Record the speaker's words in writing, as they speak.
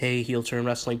Hey, Heel Turn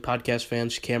Wrestling Podcast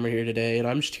fans, Cameron here today, and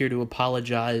I'm just here to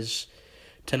apologize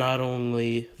to not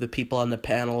only the people on the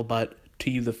panel, but to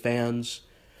you, the fans,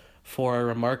 for a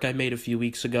remark I made a few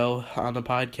weeks ago on the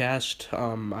podcast.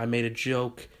 I made a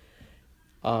joke,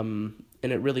 and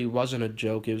it really wasn't a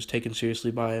joke. It was taken seriously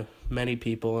by many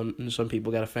people, and some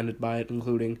people got offended by it,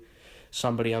 including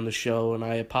somebody on the show, and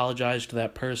I apologize to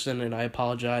that person, and I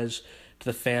apologize to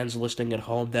the fans listening at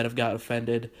home that have got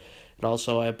offended, and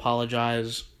also I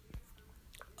apologize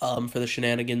for the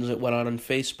shenanigans that went on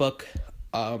Facebook.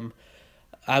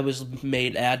 I was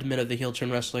made admin of the Heel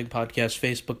Turn Wrestling Podcast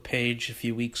Facebook page a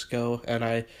few weeks ago, and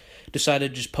I decided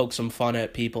to just poke some fun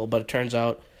at people, but it turns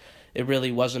out it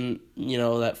really wasn't,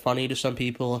 that funny to some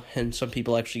people, and some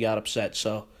people actually got upset,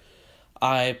 so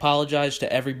I apologize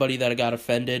to everybody that got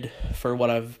offended for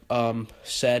what I've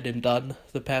said and done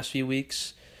the past few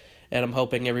weeks, and I'm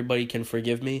hoping everybody can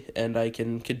forgive me, and I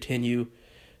can continue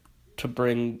to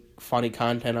bring funny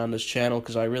content on this channel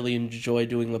because I really enjoy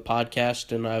doing the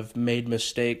podcast and I've made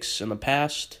mistakes in the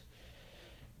past.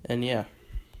 And yeah.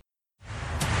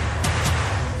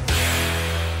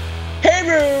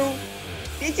 Hello,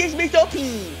 this is Mr.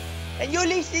 P, and you're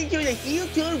listening to the Heel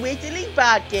Turn Wrestling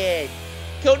Podcast.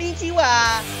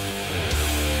 Konnichiwa.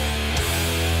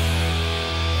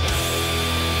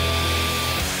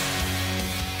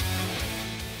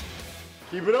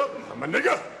 Keep it up, I'm a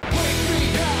nigga.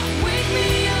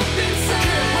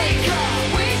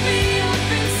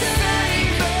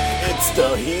 It's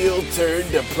the Heel Turn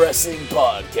Depressing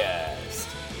Podcast,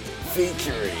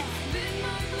 featuring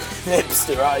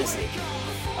Hipster Isaac,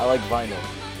 I like vinyl,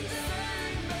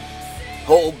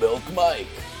 Whole Milk Mike,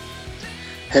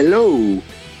 Hello.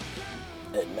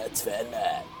 and Mets fan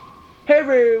Matt.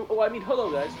 Hello.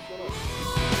 Hello, guys.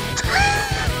 What's going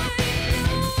on?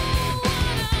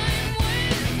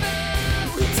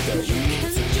 It's the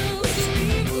Heel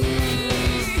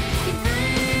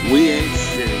Turn. We ain't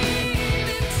shit.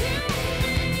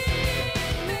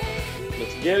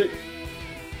 Let's get it.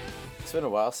 It's been a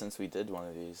while since we did one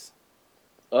of these.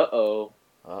 Uh-oh.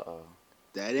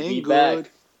 That We ain't back. good.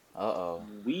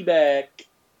 We back.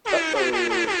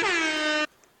 Uh-oh.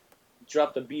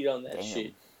 Drop the beat on that Damn.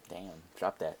 shit.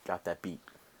 Drop that beat.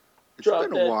 It's Drop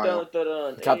been that a while.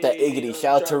 dun. Drop that Hey, iggity, don't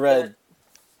shout out to drop Red. that.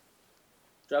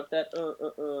 Drop that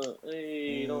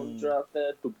Hey, don't drop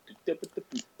that.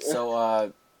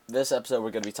 So, this episode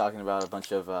we're going to be talking about a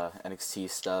bunch of NXT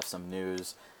stuff, some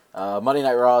news. Monday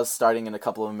Night Raw is starting in a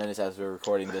couple of minutes as we're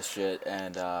recording this shit,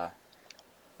 and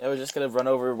we're just going to run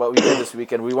over what we did this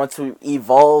weekend. We went to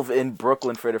Evolve in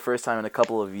Brooklyn for the first time in a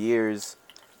couple of years.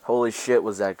 Holy shit,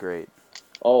 was that great.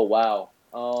 Oh, wow.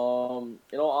 In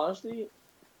all honesty,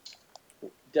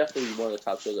 definitely one of the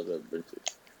top shows I've ever been to.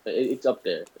 It's up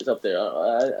there. It's up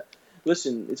there.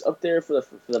 Listen, it's up there for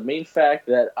the main fact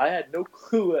that I had no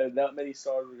clue that many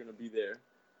stars were gonna be there.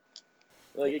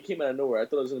 Like, it came out of nowhere. I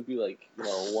thought it was gonna be like,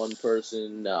 one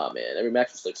person. Nah, man. Every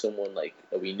match was like someone like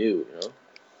that we knew.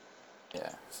 Yeah,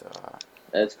 so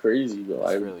That's crazy, though.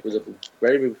 I really was a crazy.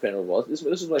 very big fan of Evolve. This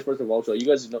was my first Evolve show. You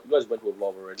guys went to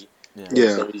Evolve already.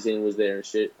 Yeah. Somebody Zayn was there and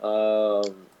shit.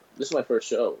 This is my first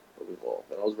show of Evolve,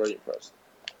 and I was very impressed.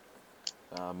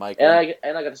 Mike,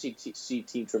 And I got to see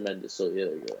Team Tremendous. So yeah,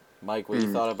 there you go. Mike, what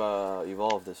you thought about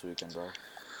Evolve this weekend, bro?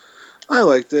 I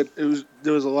liked it.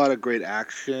 There was a lot of great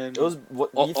action. It was.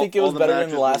 What, do All- you think it all was the better than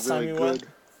matches the were last time really you went? good.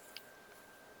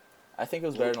 I think it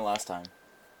was better than the last time.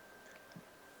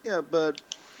 Yeah, but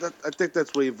I think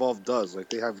that's what Evolve does. Like,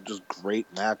 they have just great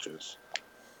matches.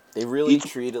 They really Each-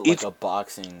 treat it each- like a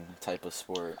boxing type of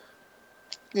sport.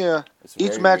 Yeah. It's Each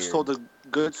very match weird. told a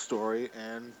good story,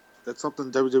 and that's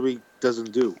something WWE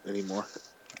doesn't do anymore.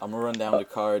 I'm gonna run down the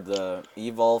card. The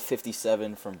Evolve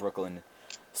 57 from Brooklyn.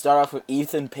 Start off with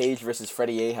Ethan Page versus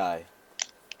Freddie Ahai.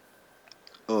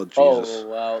 Oh, Jesus. Oh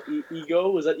wow, Ego,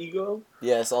 was that Ego?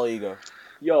 Yeah, it's all ego.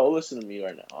 Yo, listen to me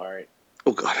right now. All right,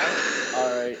 Oh,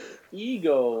 God.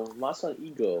 Ego, my son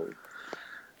Ego,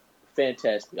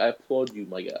 fantastic. I applaud you,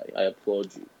 my guy. I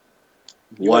applaud you.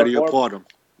 Why had do a you bar- applaud him?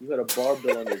 You had a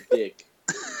barbell on your dick,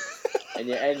 and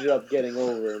you ended up getting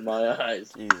over in my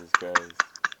eyes. Jesus Christ.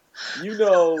 You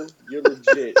know you're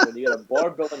legit when you got a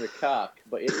barbell on your cock,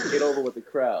 but it get over with the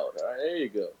crowd. All right, there you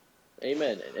go.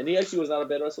 Amen. And he actually was not a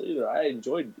bad wrestler either. I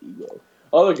enjoyed Ego.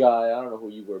 Other guy, I don't know who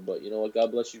you were, but you know what?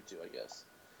 God bless you too, I guess.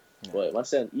 Yeah. But my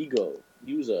son Ego,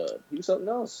 he was something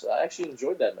else. I actually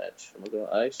enjoyed that match.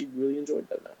 I actually really enjoyed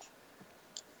that match.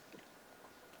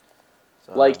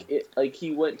 So, Like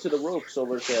he went to the ropes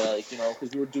over to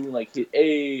because we were doing like hit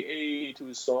A to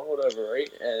his song, whatever, right?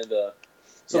 And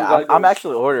some yeah, guy I'm goes,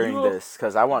 actually ordering "You know-" this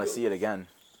because I want to see it again.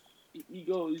 he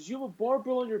goes, "You have a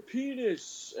barbell on your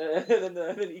penis," and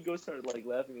then Ego started like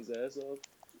laughing his ass off.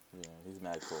 Yeah, he's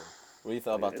mad cool. What do you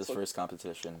thought about this first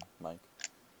competition, Mike?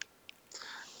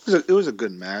 It was a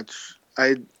good match.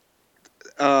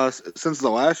 Since the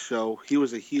last show, he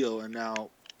was a heel, and now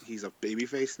he's a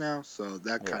babyface now, so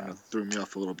that kind of threw me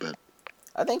off a little bit.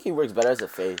 I think he works better as a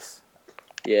face.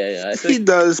 Yeah, I He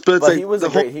does, but it's like he was a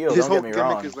great heel. His Don't whole get me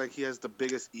gimmick wrong. is like he has the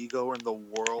biggest ego in the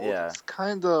world. Yeah. It's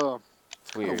kind of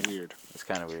weird. weird. It's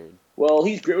kind of weird. Well,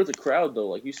 he's great with the crowd though.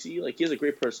 Like you see, like he has a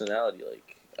great personality.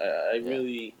 Like I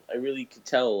really could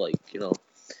tell, like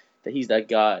that he's that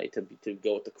guy to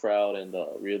go with the crowd and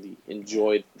really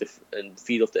enjoy and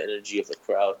feed off the energy of the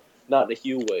crowd. Not in a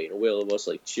heel way, in a way of us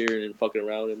like cheering and fucking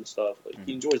around him and stuff. Like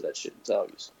he enjoys that shit. It's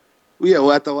obvious. Yeah,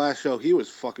 well, at the last show, he was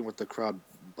fucking with the crowd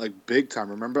like big time.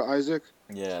 Remember Isaac?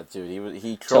 Yeah, dude,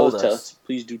 he trolled us.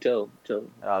 Please do tell.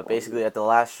 Basically, at the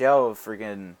last show,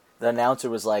 freaking the announcer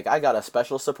was like, "I got a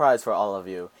special surprise for all of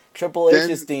you." Triple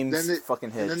H's theme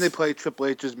fucking hits. And then they play Triple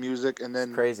H's music, and then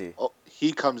it's crazy.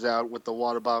 He comes out with the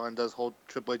water bottle and does whole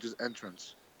Triple H's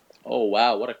entrance. Oh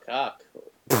wow, what a cock!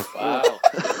 Wow,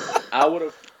 I would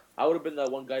have been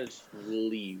that one guy to just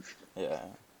leave. Yeah.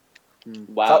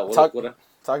 Wow.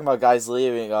 Talking about guys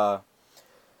leaving,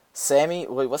 Sammy.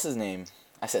 Wait, what's his name?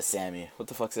 I said Sammy. What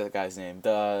the fuck's that guy's name?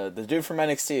 The dude from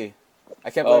NXT.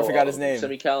 I can't believe I forgot his name.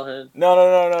 Sami Callihan. No.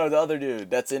 The other dude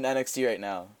that's in NXT right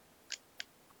now.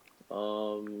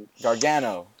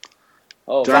 Gargano.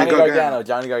 Oh, Johnny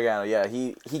Gargano. Yeah,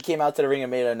 he came out to the ring and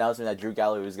made an announcement that Drew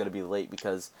Galloway was gonna be late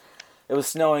because it was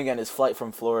snowing and his flight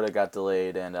from Florida got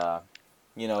delayed, and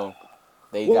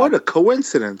what a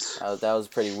coincidence! That was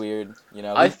pretty weird.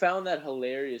 I found that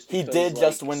hilarious. He did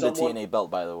just win the TNA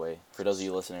belt, by the way. For those of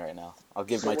you listening right now, I'll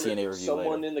give my TNA review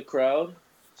someone later.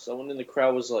 Someone in the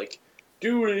crowd was like,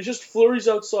 "Dude, it's just flurries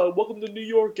outside. Welcome to New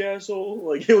York, asshole."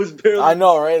 Like it was barely. I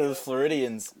know, right? It was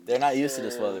Floridians. They're not used to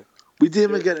this weather. We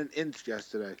didn't even get an inch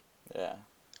yesterday. Yeah.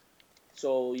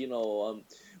 So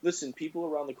listen, people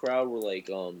around the crowd were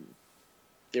like,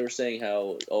 they were saying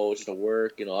how, it's just a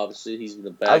work, obviously he's in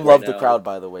the back. I love the crowd,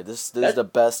 by the way. This is the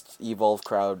best Evolve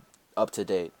crowd up to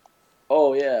date.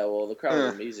 Oh yeah, well the crowd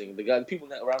was amazing. The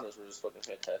people around us were just fucking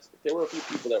fantastic. There were a few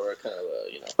people that were kind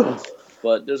of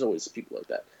but there's always people like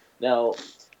that. Now,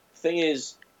 thing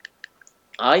is,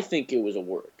 I think it was a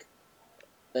work.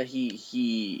 That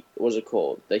he what's it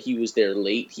called? That he was there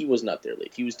late. He was not there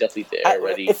late. He was definitely there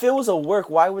already. If it was a work,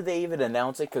 why would they even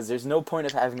announce it? Because there's no point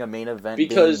of having a main event being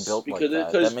built like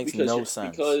that. That makes no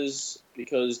sense.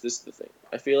 Because this is the thing.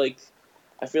 I feel like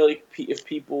if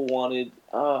people wanted,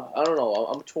 I don't know.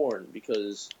 I'm torn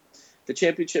because the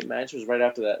championship match was right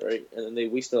after that, right? And then they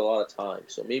wasted a lot of time.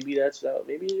 So maybe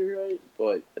maybe you're right.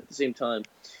 But at the same time,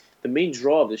 the main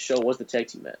draw of the show was the tag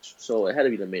team match. So it had to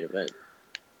be the main event.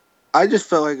 I just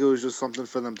felt like it was just something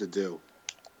for them to do.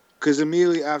 Because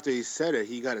immediately after he said it,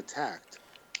 he got attacked.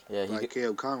 Yeah, by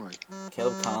Caleb Conley.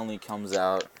 Caleb Conley comes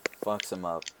out, fucks him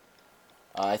up.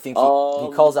 I think he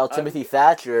calls out Timothy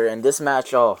Thatcher, and this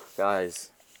match,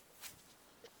 guys.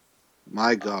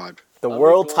 My God. The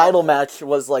world title match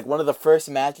was like one of the first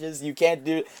matches. You can't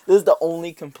do... This is the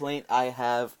only complaint I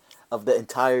have of the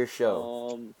entire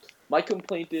show. My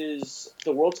complaint is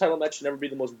the world title match should never be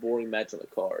the most boring match on the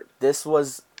card. This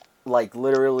was... like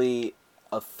literally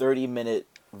a 30-minute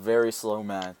very slow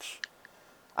match.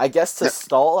 I guess to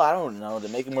stall, I don't know, to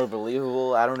make it more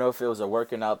believable. I don't know if it was a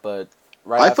work or not, but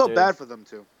I felt bad for them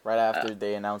too. Right after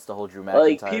they announced the whole Drew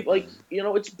McIntyre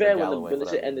it's bad when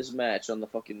they end this match on the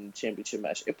fucking championship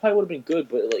match. It probably would have been good,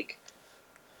 but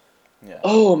yeah.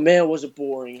 Oh man, was it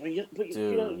boring?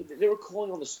 They were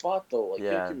calling on the spot though. Like,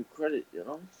 they give you credit,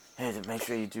 Hey, to make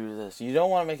sure you do this. You don't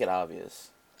want to make it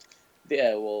obvious.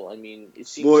 Yeah, well, I mean, it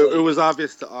seems. Well, it was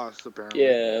obvious to us, apparently.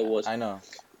 Yeah, it was. I know.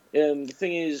 And the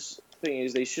thing is,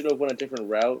 they should have went a different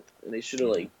route, and they should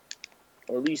have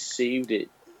or at least saved it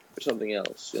for something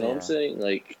else. You know what I'm saying?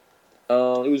 Like,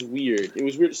 it was weird. It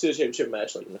was weird to see the championship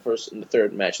match in the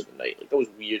third match of the night. Like that was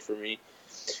weird for me.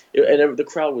 And the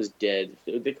crowd was dead.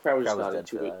 The crowd was just not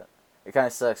into it. It kind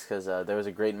of sucks because there was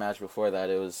a great match before that.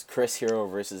 It was Chris Hero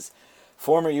versus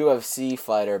former UFC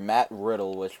fighter Matt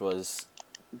Riddle, which was.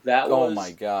 Oh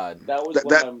my God! That was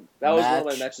one of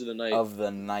my matches of the night. Of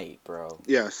the night, bro.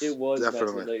 Yes, it was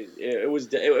definitely. It was.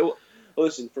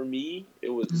 Listen, for me, it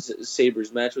was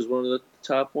Saber's match was one of the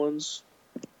top ones,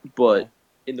 but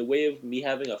in the way of me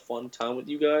having a fun time with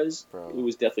you guys, it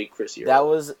was definitely Chris Hero. That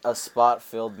was a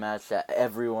spot-filled match that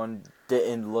everyone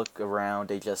didn't look around;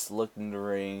 they just looked in the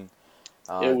ring.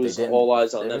 It was all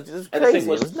eyes on them. It was crazy. It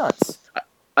was nuts.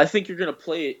 I think you're gonna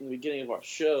play it in the beginning of our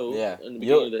show. Yeah. In the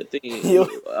beginning of the thing.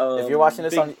 If you're watching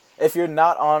this if you're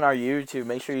not on our YouTube,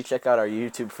 make sure you check out our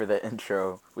YouTube for the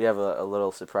intro. We have a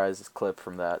little surprise clip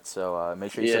from that. So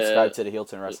make sure you subscribe to the Heel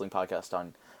Turn Wrestling Podcast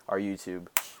on our YouTube.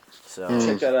 So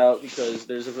check that out because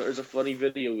there's a funny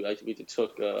video we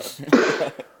took.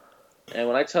 And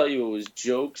when I tell you it was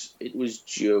jokes, it was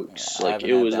jokes. Yeah, like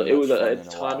it was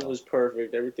timing was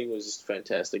perfect. Everything was just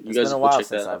fantastic. It's been a while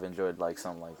since I've enjoyed like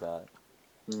something like that.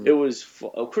 It was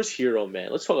Chris Hero,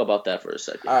 man. Let's talk about that for a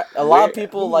second. All right, a lot of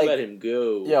people like let him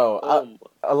go. Yo,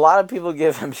 a lot of people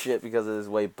give him shit because of his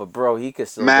weight, but bro, he could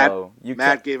still go.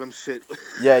 Matt gave him shit.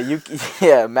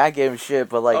 Matt gave him shit,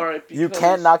 but like right, you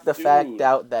can't knock the fact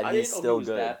out that he's still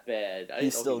good. That bad.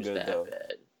 He's still good though.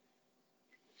 Bad.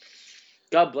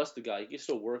 God bless the guy. He can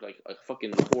still work like a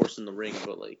fucking horse in the ring,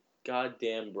 but like,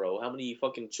 goddamn, bro, how many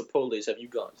fucking Chipotles have you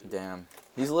gone to? Damn,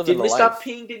 he's living the life.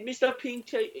 Did Mr. Ping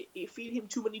feed him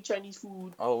too many Chinese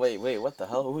food? Oh wait, what the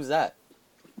hell? Who's that?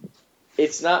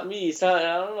 It's not me. It's not.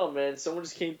 I don't know, man. Someone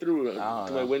just came through to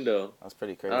my window. That's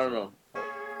pretty crazy. I don't know.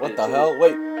 What the hell?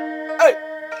 Wait. Hey,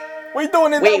 what are you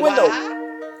doing in that window?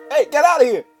 What? Hey, get out of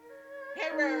here.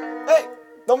 Hey,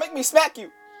 don't make me smack you.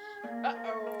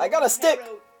 Uh-oh. I got a stick.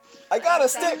 I got a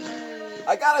stick.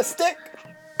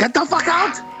 Get the fuck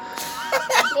out!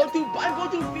 I'm going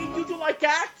to feed you to my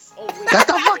cats. Oh, get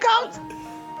the fuck out!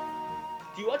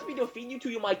 Do you want me to feed you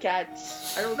to my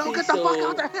cats? I don't think get so. the fuck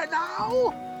out of here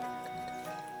now!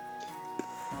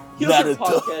 Heel Turn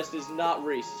Podcast is not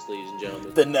racist, ladies and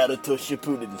gentlemen. The Naruto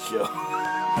Shippuden show.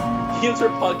 Heel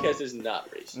Turn Podcast is not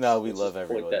racist. No, we love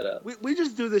everyone. Point that out. We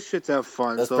just do this shit to have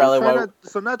fun. That's probably why.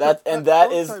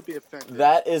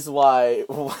 That is why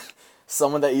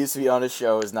someone that used to be on the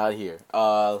show is not here.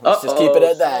 Let's just keep it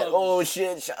at that. Oh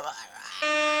shit!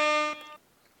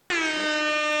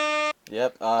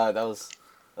 Yep. That was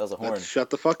a horn. Let's shut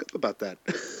the fuck up about that.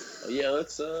 Yeah,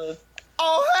 let's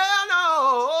Oh hell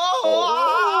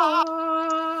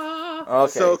no!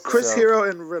 Okay. So Chris Hero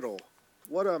and Riddle.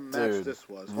 What a match this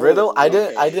was. Riddle,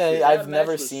 Okay. I've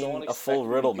never seen a full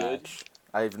Riddle match.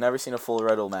 I've never seen a full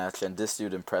Riddle match, and this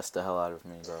dude impressed the hell out of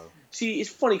me, bro. See,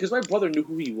 it's funny because my brother knew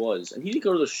who he was, and he didn't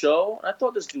go to the show. And I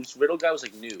thought this Riddle guy was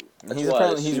like new.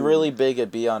 He's really big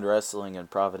at Beyond Wrestling in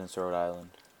Providence, Rhode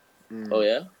Island. Oh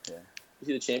yeah. Yeah. Is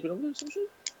he the champion over there or some shit?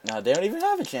 Nah, they don't even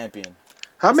have a champion.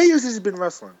 How many years has he been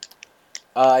wrestling?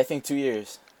 I think 2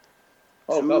 years.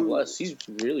 Oh, God bless. He's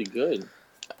really good.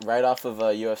 Right off of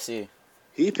UFC.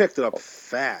 He picked it up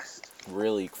fast.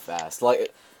 Really fast.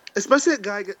 Like, especially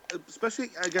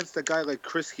against a guy like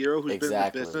Chris Hero, who's been in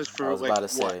the business for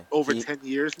over 10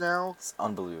 years now. It's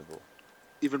unbelievable.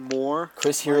 Even more.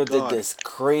 Chris Hero did this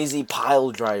crazy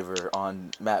pile driver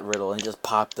on Matt Riddle, and he just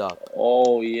popped up.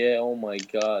 Oh yeah! Oh my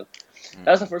God.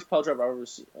 That was the first pile driver I've ever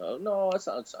seen. No, that's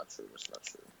not true. It's not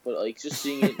true. But like just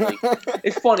seeing it, like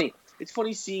it's funny. It's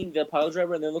funny seeing the pile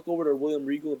driver and then look over to William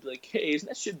Regal and be like, "Hey, isn't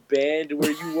that shit banned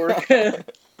where you work?" Yeah.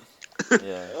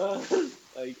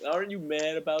 Like, aren't you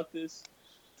mad about this?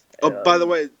 Oh, by the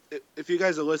way, if you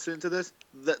guys are listening to this,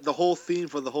 the whole theme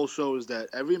for the whole show is that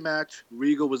every match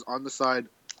Regal was on the side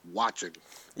watching.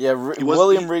 Yeah,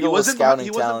 William Regal was scouting talent.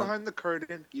 He wasn't behind the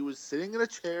curtain. He was sitting in a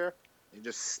chair and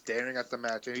just staring at the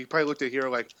match. And he probably looked at Hero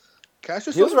like,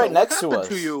 Cassius, he was right next to us.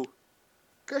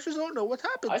 Cassius, what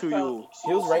happened to you?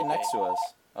 He was right next to us.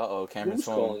 Uh-oh, Cameron's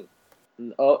phone.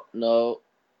 Oh, no.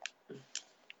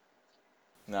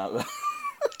 No.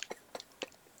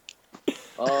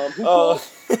 Who called?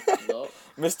 No.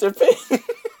 Mr. Ping.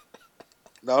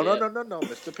 No.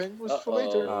 Mr. Ping was for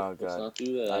later. Oh, God. Let's not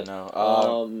do that. I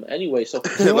know. Anyway, so...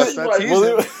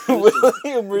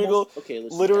 William Regal, listen,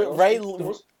 literally, right...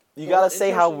 You gotta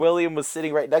say how William was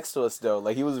sitting right next to us, though.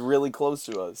 Like, he was really close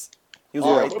to us. He was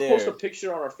right there. We'll post a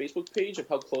picture on our Facebook page of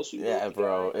how close we were. Yeah,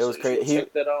 bro. It was crazy.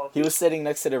 He was sitting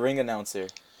next to the ring announcer.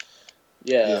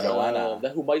 Yeah, Joanna.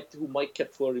 Who Mike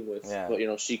kept flirting with. Yeah.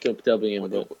 But, she kept telling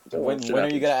him. When are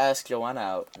you gonna ask Joanna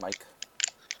out, Mike?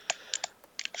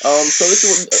 So this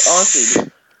is what,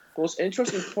 honestly, the most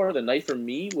interesting part of the night for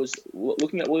me was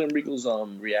looking at William Regal's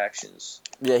reactions.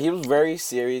 Yeah, he was very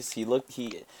serious.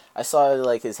 I saw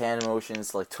like his hand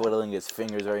motions, like twiddling his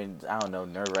fingers, very, I don't know,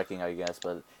 nerve-wracking, I guess.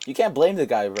 But you can't blame the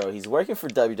guy, bro. He's working for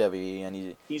WWE, and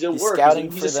he's scouting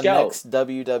for the next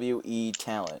WWE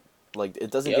talent. Like,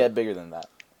 it doesn't get bigger than that.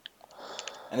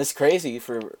 And it's crazy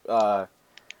for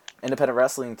independent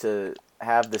wrestling to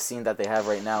have the scene that they have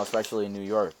right now, especially in New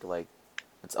York. Like,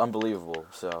 it's unbelievable.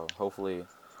 So hopefully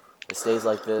it stays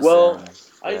like this. Well,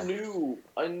 and, yeah.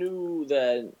 I knew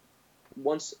that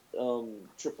once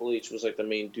Triple H was like the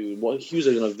main dude, he was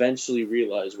gonna eventually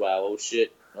realize, wow, oh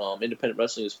shit, independent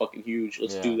wrestling is fucking huge.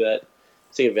 Let's do that.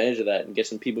 take advantage of that and get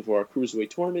some people for our cruiserweight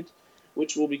tournament,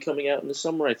 which will be coming out in the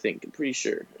summer, I think. I'm pretty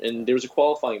sure. And there was a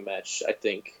qualifying match, I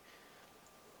think.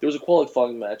 There was a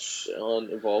qualifying match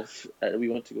involved. We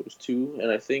went to go to,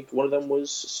 and I think one of them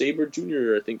was Sabre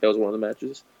Jr. I think that was one of the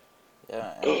matches.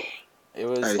 Yeah, and it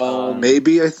was.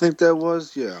 Maybe I think that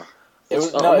was It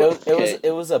was okay.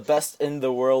 it was a best in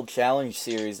the world challenge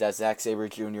series that Zack Sabre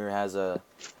Jr. has a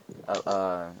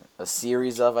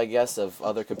series of, I guess, of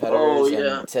other competitors. Oh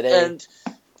yeah. And today,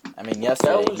 And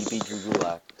yesterday that was- he beat Drew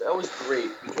Gulak. that was great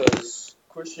because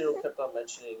Chris Hero kept on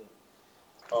mentioning.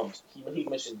 He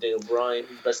mentioned Daniel Bryan,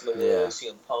 who's best in the world, Yeah.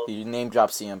 CM Punk. He name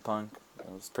dropped CM Punk. It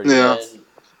was pretty. Yeah. Good.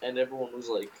 And everyone was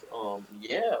like,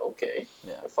 yeah, okay.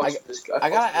 Yeah. I I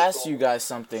gotta ask you guys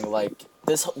something. Like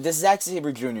this Zack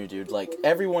Sabre Jr. dude. Like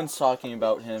everyone's talking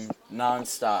about him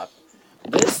nonstop.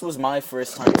 This was my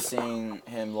first time seeing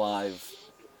him live.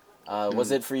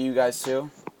 Was it for you guys too?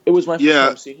 It was my first Yeah.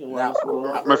 time seeing him live.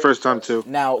 my first time too.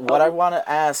 Now, what I want to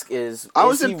ask is I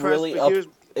was he impressed. really but up? here's-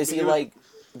 Is he here's- like?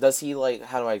 Does he like?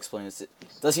 How do I explain this?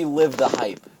 Does he live the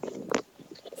hype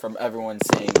from everyone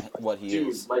saying what he Dude,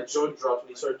 is? my jaw dropped when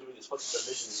he started doing his fucking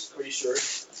submissions. Pretty sure.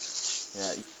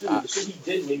 Yeah. Dude, the shit he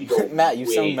did made me go. Matt, you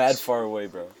sound wait. mad far away,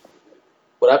 bro.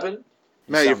 What happened?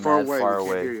 Matt, you're sound far mad away. far We can't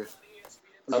away. hear you.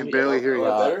 We can barely hear you.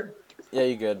 Am I better? Yeah,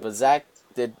 you good. But Zach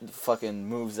did fucking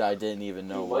moves that I didn't even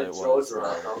know Dude, what my it jaw was.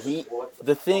 dropped. bro. I was He like, what the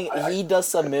the thing fuck? he does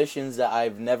submissions that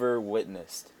I've never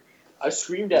witnessed. I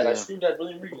screamed at. I Yeah. screamed at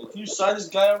William Regal. Can you sign this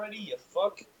guy already? You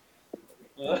fuck.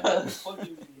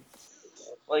 Fucking.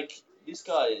 Like this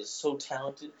guy is so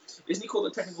talented. Isn't he called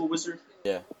the Technical Wizard?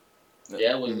 Yeah.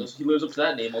 Yeah, well, he lives up to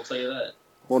that name. I'll tell you that.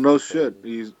 Well, no shit.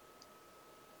 He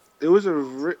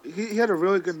had a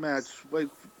really good match. Like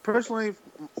personally,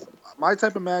 my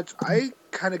type of match, I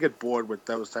kind of get bored with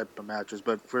those type of matches.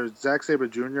 But for Zack Sabre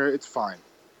Jr., it's fine.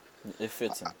 It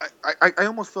fits him. I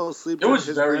almost fell asleep. It was during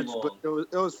his very match, long. but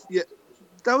it was yeah.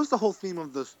 That was the whole theme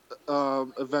of this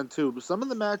event too. But some of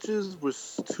the matches were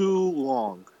too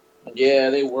long. Yeah,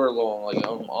 they were long. Like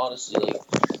honestly, like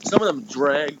some of them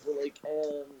dragged, but like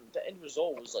the end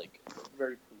result was like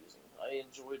very pleasing. I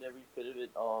enjoyed every bit of it.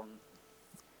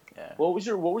 Yeah. What was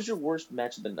your worst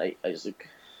match of the night, Isaac?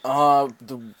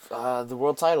 The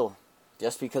world title.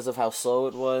 Just because of how slow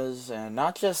it was, and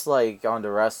not just like on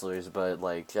the wrestlers, but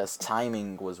like just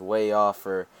timing was way off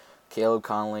for Caleb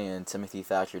Conley and Timothy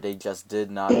Thatcher. They just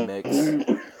did not mix.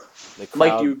 The crowd,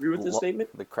 Mike, do you agree with this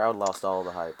statement? The crowd lost all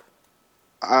the hype.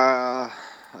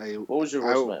 What was your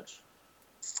worst match?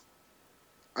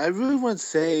 I really wouldn't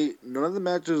say none of the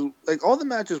matches. Like all the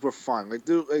matches were fine.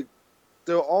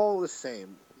 They're all the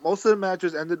same. Most of the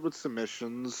matches ended with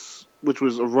submissions, which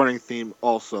was a running theme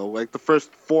also. Like the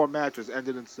first 4 matches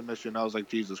ended in submission. I was like,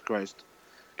 Jesus Christ,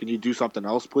 can you do something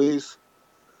else, please?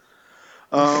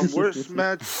 Worst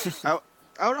match, I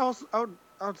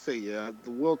would say the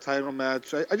world title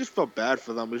match. I just felt bad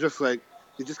for them. It was just like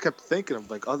they just kept thinking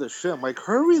of like other shit. I'm like,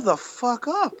 hurry the fuck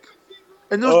up.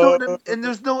 And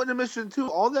there's no intermission too.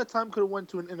 All that time could have went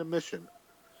to an intermission.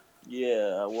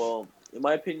 Yeah, well, in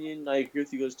my opinion, I agree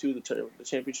with you guys too. The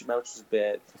championship match was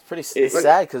bad. It's pretty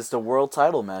sad because it's the world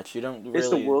title match. You don't really. It's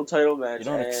the world title match. You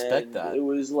don't expect and that. It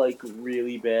was like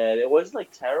really bad. It wasn't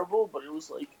like terrible, but it was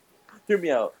like, hear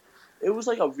me out. It was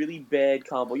like a really bad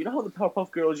combo. You know how the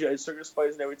Powerpuff Girls, you had circus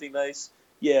fights and everything nice?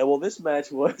 Yeah, well, this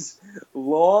match was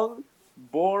long,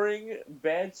 boring,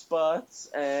 bad spots,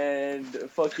 and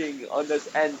fucking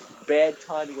and bad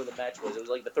timing when the match was. It was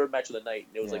like the third match of the night,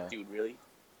 and it was like, dude, really?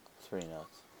 It's pretty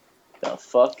nuts. The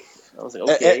fuck? I was like,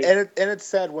 okay. And it's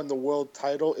sad when the world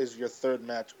title is your third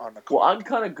match on the card. Well, I'm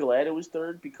kind of glad it was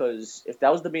third because if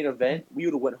that was the main event, we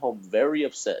would have went home very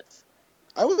upset.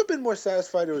 I would have been more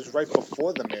satisfied it was right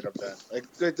before the main event.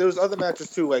 Like there was other matches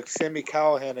too, like Sami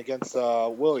Callihan against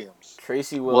Williams.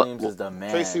 Tracy Williams is the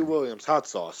man. Tracy Williams, hot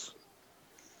sauce.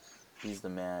 He's the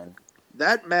man.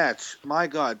 That match, my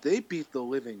God, they beat the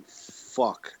living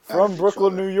fuck out From of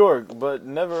Brooklyn, each other. New York, but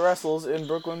never wrestles in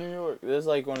Brooklyn, New York. This is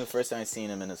like one of the first times I seen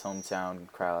him in his hometown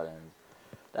crowd, and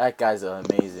that guy's an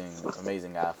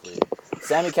amazing athlete.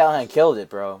 Sami Callihan killed it,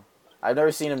 bro. I've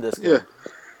never seen him this good.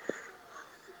 Yeah.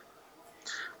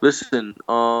 Listen,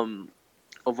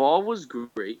 Evolve was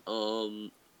great.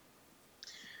 Thing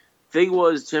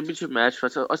was championship match.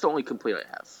 That's the only complaint I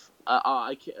have.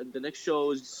 I can't. The next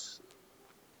show is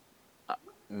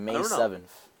May don't know. 7th.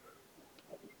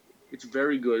 it's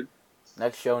very good.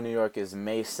 Next show in New York is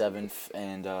May 7th,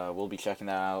 and we'll be checking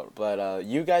that out. But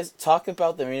you guys talk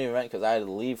about the main event because I had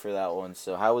to leave for that one.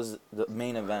 So how was the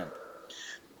main event?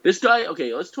 This guy.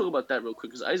 Okay, let's talk about that real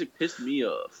quick because Isaac pissed me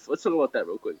off. Let's talk about that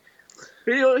real quick.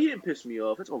 He didn't piss me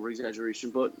off. That's over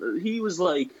exaggeration, but he was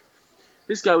like,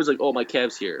 This guy was like, "Oh, my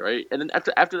cab's here, right?" And then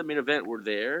after the main event, we're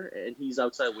there, and he's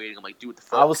outside waiting. I'm like, "Dude, what the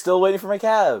fuck?" I was still waiting for my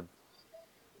cab.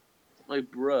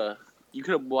 Like, bruh, you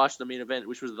could have watched the main event,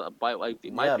 which was my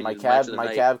opinion, My match of the my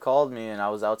night. cab called me, and I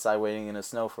was outside waiting in the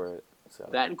snow for it. So.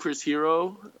 That and Chris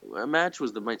Hero match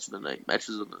was the match of the night.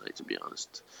 Matches of the night, to be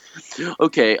honest.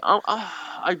 Okay,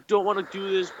 I don't want to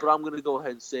do this, but I'm gonna go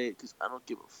ahead and say it because I don't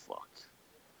give a fuck.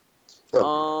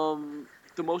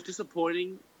 The most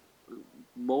disappointing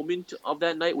moment of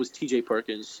that night was T.J.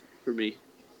 Perkins for me.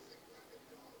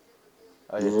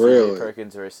 Oh, yeah, Really? T.J.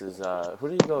 Perkins versus who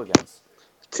did he go against?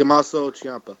 Tommaso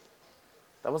Ciampa.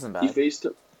 That wasn't He bad. faced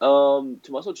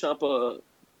Tommaso Ciampa.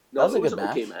 That was a it was good an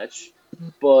okay match.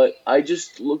 match, but I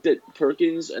just looked at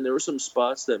Perkins, and there were some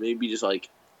spots that made me just like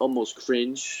almost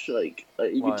cringe. Like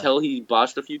you Why? could tell he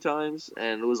botched a few times,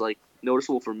 and it was like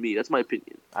noticeable for me. That's my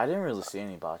opinion. I didn't really see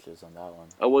any botches on that one.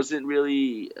 I wasn't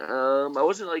really, I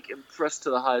wasn't like impressed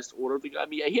to the highest order of the guy. I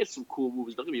mean, yeah, he had some cool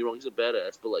moves. Don't get me wrong, he's a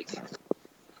badass, but like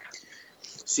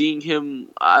seeing him,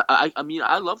 I mean,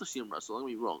 I love to see him wrestle. Don't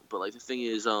get me wrong, but like the thing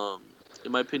is,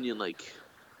 in my opinion, like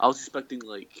I was expecting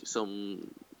like some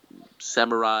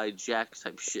Samurai Jack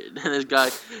type shit, and this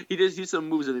guy, he did some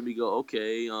moves that made me go,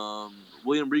 okay,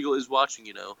 William Regal is watching,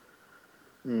 you know.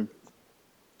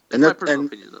 That's my personal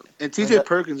opinion, though. And T.J.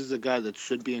 Perkins is a guy that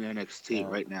should be in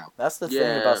NXT right now. That's the thing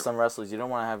Yeah. about some wrestlers. You don't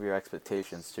want to have your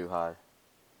expectations too high.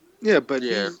 Yeah, but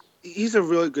Yeah. he's a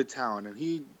really good talent, and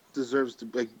he deserves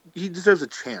a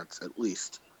chance at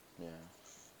least. Yeah.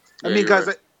 I Yeah, mean, you're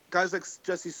right. guys like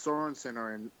Jesse Sorensen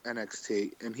are in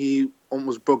NXT, and he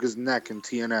almost broke his neck in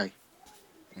TNA.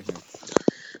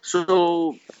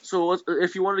 So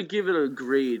if you want to give it a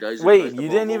grade, Wait, you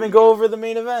didn't even go over the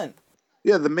main event.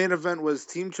 Yeah, the main event was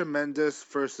Team Tremendous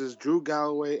versus Drew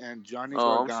Galloway and Johnny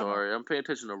Oh, I'm Gargano. sorry. I'm paying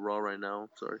attention to Raw right now.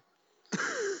 Sorry.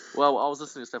 Well, I was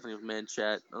listening to Stephanie McMahon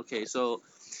chat. Okay, so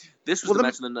this was the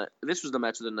match of the night. This was the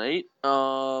match of the night.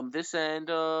 This and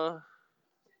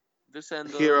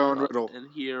Hero and Riddle. and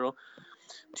Hero.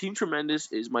 Team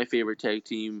Tremendous is my favorite tag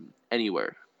team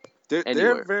anywhere. They're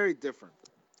Anywhere. very different.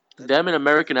 Them and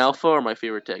American Alpha are my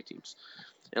favorite tag teams,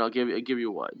 and I'll give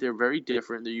you why. They're very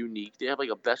different. They're unique. They have like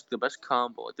the best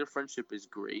combo. Like their friendship is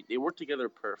great. They work together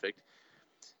perfect.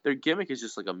 Their gimmick is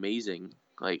just like amazing.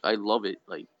 Like I love it.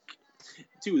 Like,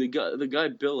 dude, the guy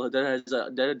Bill that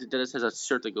has a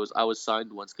shirt that goes "I was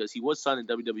signed once" because he was signed in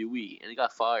WWE and he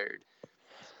got fired,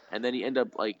 and then he ended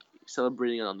up like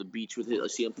celebrating it on the beach with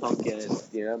CM Punk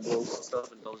and Dean Ambrose and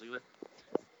stuff and those like that.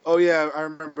 Oh yeah, I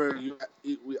remember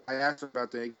I asked him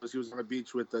about that because he was on the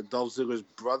beach with Dolph Ziggler's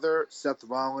brother, Seth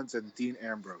Rollins, and Dean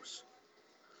Ambrose.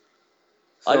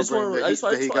 I just want fired.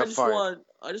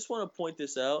 to point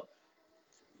this out.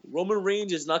 Roman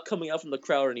Reigns is not coming out from the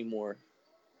crowd anymore.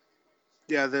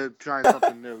 Yeah, they're trying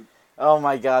something new. Oh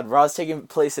my God, Raw's taking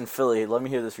place in Philly. Let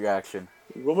me hear this reaction.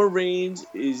 Roman Reigns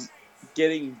is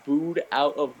getting booed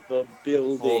out of the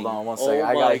building. Hold on one second.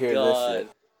 I gotta hear this shit.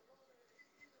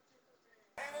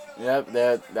 Yep,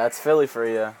 that's Philly for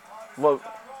you. Well,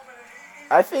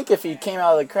 I think if he came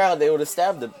out of the crowd, they would have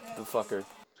stabbed the fucker.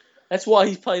 That's why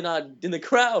he's probably not in the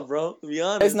crowd, bro. To be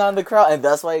honest, He's not in the crowd, and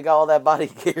that's why he got all that body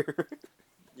gear.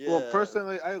 Yeah. Well,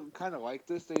 personally, I kind of like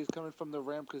this that he's coming from the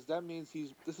ramp because that means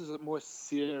this is a more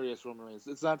serious Roman Reigns.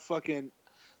 It's not fucking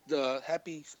the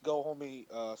happy go homey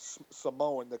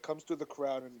Samoan that comes through the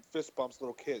crowd and fist bumps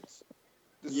little kids.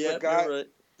 This is a guy. Right.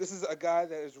 This is a guy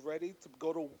that is ready to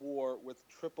go to war with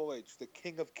Triple H, the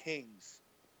King of Kings,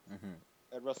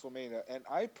 at WrestleMania. And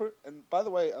by the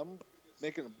way, I'm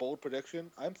making a bold prediction.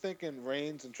 I'm thinking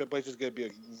Reigns and Triple H is going to be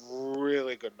a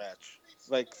really good match,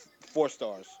 like 4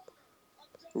 stars.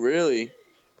 Really?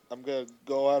 I'm gonna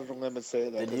go out on a limb and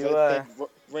say that. Did you, I think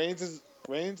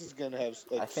Reigns is gonna have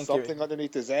something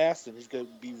underneath his ass, and he's gonna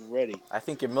be ready. I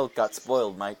think your milk got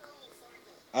spoiled, Mike.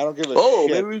 I don't give a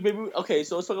shit. maybe. Okay,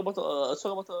 so let's talk about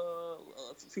the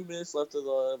few minutes left of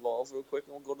the Evolve real quick,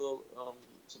 and we'll go to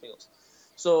something else.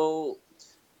 So,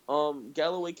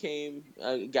 Galloway came.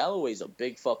 Galloway's a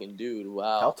big fucking dude.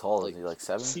 Wow. How tall is he? Like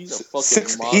 7? He's a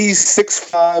fucking monster. He's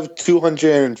 6'5",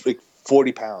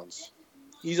 240 pounds.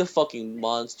 He's a fucking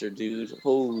monster, dude.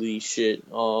 Holy shit.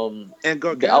 And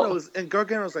Gargano's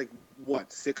like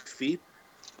what, 6 feet?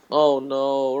 Oh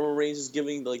no, Roman Reigns is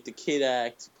giving like the kid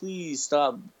act. Please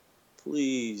stop.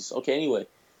 Please. Okay, anyway.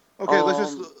 Okay, let's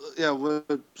just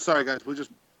sorry guys, we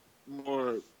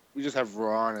just have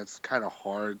Raw and it's kind of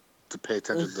hard to pay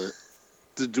attention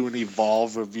to do an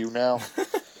Evolve review now.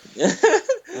 Let's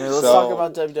talk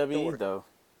about WWE though.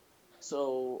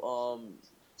 So,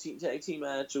 tag team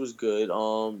match, it was good.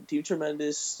 Team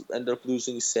Tremendous ended up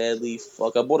losing sadly.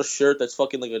 Fuck, I bought a shirt that's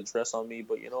fucking like a dress on me,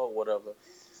 but you know, whatever.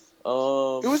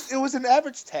 It was an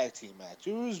average tag team match.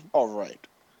 It was all right.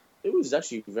 It was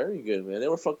actually very good, man. They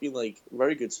were fucking like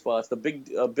very good spots. The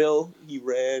big Bill, he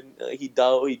ran, he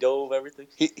dove, everything.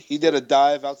 He did a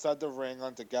dive outside the ring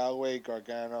onto Galloway,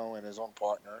 Gargano, and his own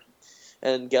partner.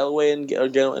 And Galloway and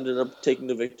Gargano ended up taking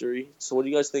the victory. So, what do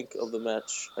you guys think of the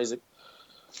match, Isaac?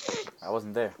 I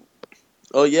wasn't there.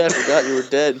 Oh yeah, I forgot you were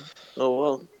dead. Oh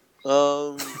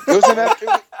well. It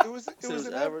was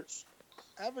an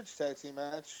average tag team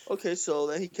match. Okay, so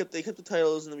then they kept the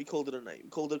titles, and then we called it a night. We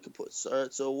called it kaputs. All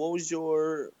right. So, what was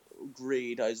your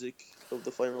grade, Isaac, of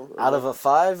the final? Out of a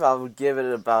 5, I would give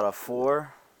it about a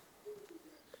 4.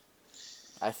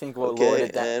 I think what lowered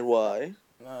it down. And why?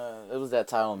 It was that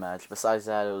title match. Besides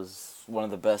that, it was one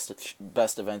of the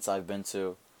best events I've been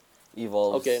to.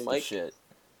 Evolve. Okay, Mike. Shit.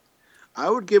 I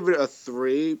would give it a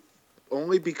 3,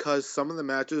 only because some of the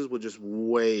matches were just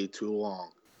way too long.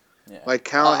 Yeah. Like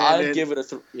Callahan. I'd give it a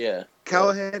 3. Yeah.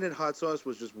 Callahan and Hot Sauce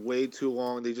was just way too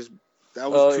long. That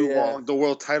was too yeah. long. The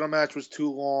world title match was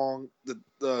too long.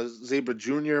 The Zebra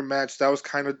Jr. match, that was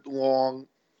kind of long.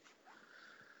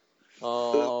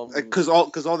 Because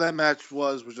all that match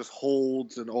was just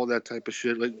holds and all that type of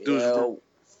shit. Like there was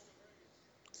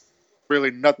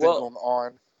really nothing going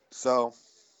on. So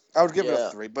I would give it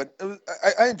a 3, but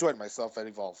I enjoyed myself at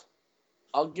Evolve.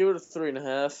 I'll give it a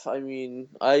 3.5. I mean,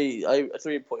 I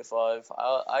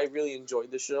 3.5. I really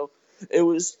enjoyed the show. It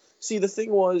was the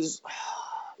thing was,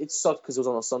 it sucked because it was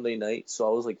on a Sunday night, so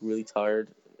I was like really tired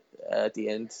at the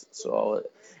end.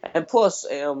 And plus,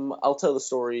 I'll tell the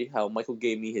story how Michael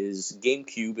gave me his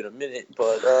GameCube in a minute,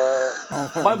 but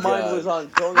my mind was on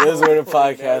going. This is where the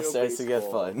podcast starts to get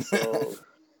fun. So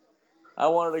I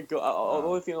wanted to go. The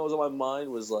only thing that was on my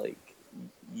mind was like,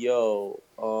 yo,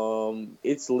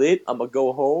 it's lit. I'm gonna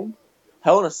go home.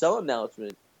 Hell in a Cell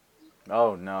announcement.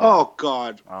 Oh no. Oh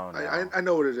god. Oh no. I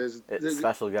know what it is. It's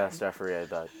special guest referee, I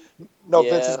bet. No,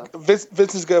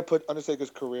 Vince is gonna put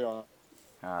Undertaker's career on.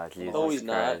 Ah, Jesus No, he's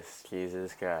Christ. not.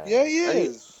 Jesus Christ. Yeah, he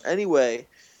is. Anyway,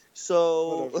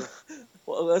 so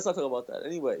well, let's not talk about that.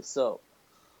 Anyway, so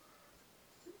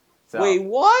wait,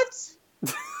 what?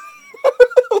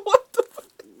 What the fuck?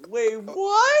 Wait,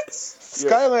 what?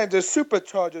 Skylanders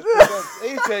Superchargers presents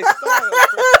AJ Styles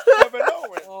for Kevin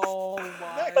Owens. Oh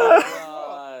my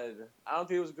god. I don't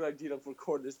think it was a good idea to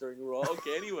record this during Raw.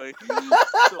 Okay, anyway. So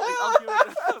I'll give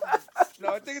it No,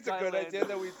 I think it's a good idea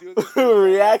that we do this. We're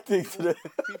reacting to this.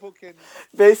 People can...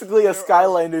 Basically, a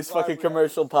Skylanders fucking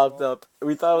commercial popped up.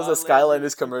 We thought it was a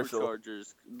Skylanders commercial.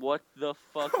 Superchargers. What the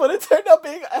fuck? But it turned out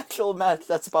being an actual match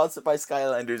that's sponsored by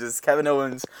Skylanders. It's Kevin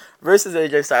Owens versus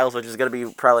AJ Styles, which is going to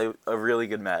be probably a really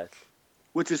good match.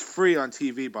 Which is free on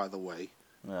TV, by the way.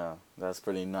 Yeah, that's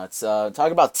pretty nuts.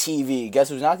 Talk about TV. Guess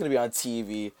who's not going to be on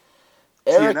TV?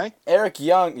 TNA? Eric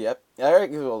Young. Yep.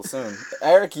 Soon.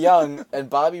 Eric Young and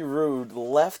Bobby Roode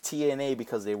left TNA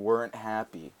because they weren't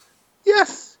happy.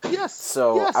 Yes.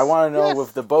 So I want to know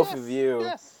with the both of you.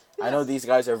 Yes. I know these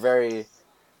guys are very,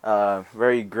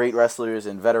 very great wrestlers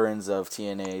and veterans of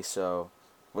TNA. So,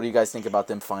 what do you guys think about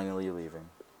them finally leaving?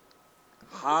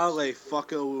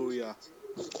 Hallelujah.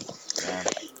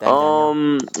 I'll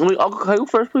go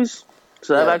first, please.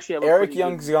 So yeah. I've actually Eric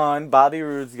Young's gone. Bobby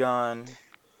Roode's gone.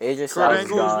 AJ Styles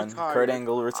is gone. Kurt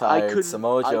Angle retired.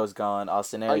 Samoa Joe's gone.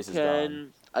 Austin Aries is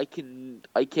gone. I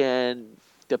can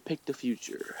depict the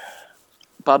future.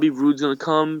 Bobby Roode's gonna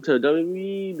come to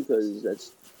WWE because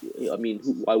that's. I mean,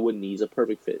 why wouldn't he? He's a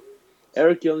perfect fit.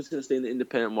 Eric Young's gonna stay in the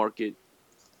independent market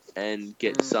and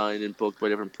get signed and booked by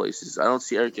different places. I don't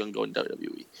see Eric Young going to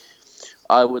WWE.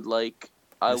 I would like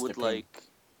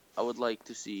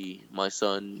to see my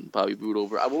son Bobby Roode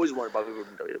over. I've always wanted Bobby Roode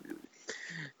in WWE.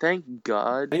 Thank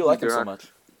God. Why do you like him so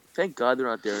much? Thank God they're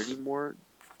not there anymore.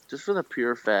 Just for the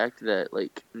pure fact that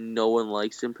like no one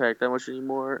likes Impact that much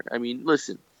anymore. I mean,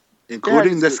 listen,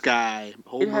 including this guy.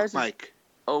 Hold up, Mike.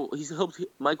 He's helped.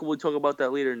 Michael will talk about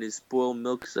that later in his spoiled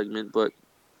milk segment, but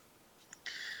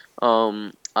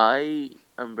I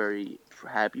am very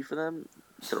happy for them.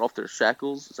 They're off their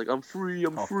shackles. It's like I'm free.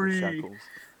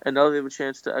 And now they have a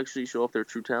chance to actually show off their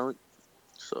true talent.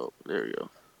 So there you go.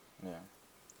 Yeah.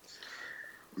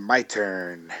 My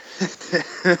turn.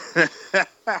 You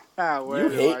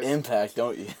hate Impact,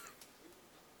 don't you?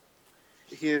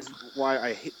 Here's why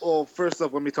I hate... Well, first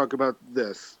off, let me talk about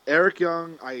this. Eric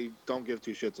Young, I don't give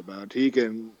two shits about. He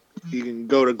can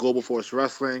go to Global Force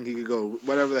Wrestling. He can go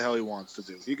whatever the hell he wants to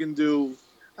do. He can do...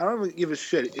 I don't even give a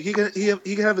shit. He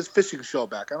can have his fishing show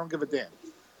back. I don't give a damn.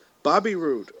 Bobby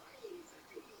Roode.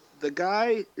 The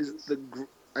guy is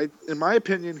in my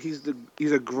opinion, he's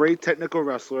a great technical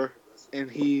wrestler, and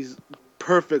he's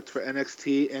perfect for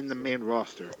NXT and the main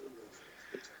roster.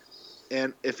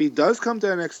 And if he does come to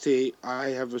NXT, I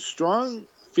have a strong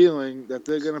feeling that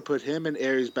they're going to put him and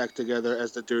Aries back together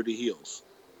as the Dirty Heels.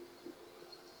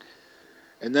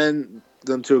 And then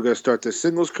them two are going to start their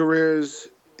singles careers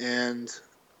and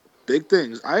big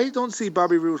things. I don't see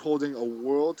Bobby Roode holding a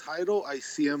world title. I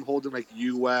see him holding like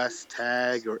US,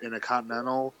 Tag, or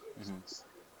Intercontinental. Mm-hmm.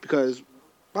 Because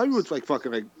Bobby Roode's like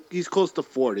fucking like, he's close to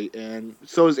 40. And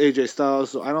so is AJ Styles.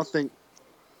 So I don't think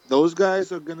those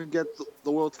guys are going to get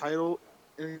the world title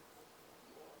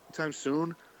anytime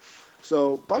soon.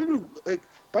 So Bobby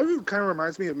Roode kind of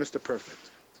reminds me of Mr. Perfect.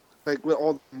 Like with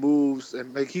all the moves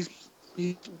and like he's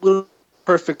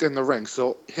perfect in the ring.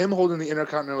 So him holding the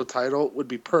Intercontinental title would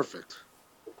be perfect.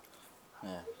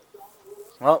 Yeah.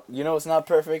 Well, you know what's not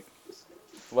perfect?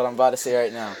 What I'm about to say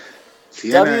right now.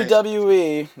 TNA.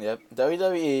 WWE. Yep.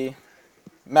 WWE.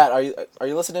 Matt, are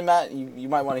you listening, Matt? You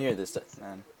might want to hear this,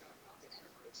 man.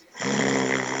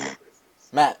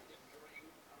 Matt,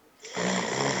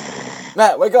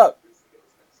 wake up!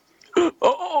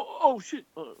 Oh shit!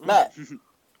 Matt,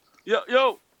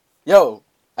 Yo.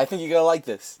 I think you're gonna like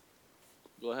this.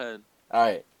 Go ahead. All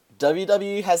right,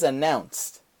 WWE has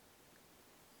announced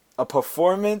a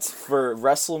performance for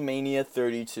WrestleMania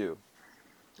 32.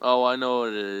 Oh, I know what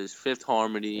it is. Fifth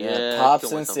Harmony. Yeah. Pop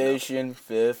kill myself now. sensation,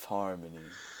 Fifth Harmony,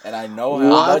 and I know What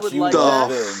how I much would you like love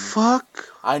that. them. Fuck?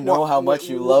 I know how much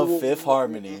you love Fifth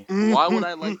Harmony. Why would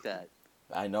I like that?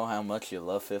 I know how much you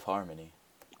love Fifth Harmony.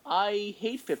 I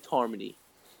hate Fifth Harmony.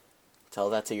 Tell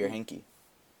that to your hanky.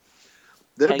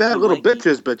 They're Hanky bad little wanky.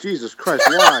 bitches, but Jesus Christ,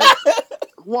 why?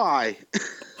 Why?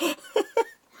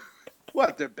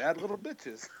 What? They're bad little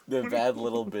bitches. They're Bad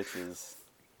Little Bitches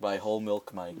by Whole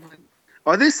Milk Mike.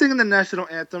 Are they singing the national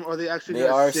anthem, or are they actually They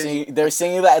gonna are sing? they're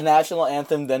singing that national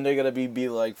anthem, then they're gonna be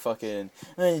like fucking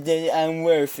I'm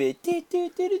worth it.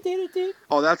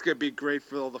 Oh, that's gonna be great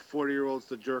for all the 40-year-olds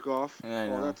to jerk off. I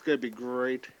know. Oh, that's gonna be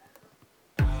great.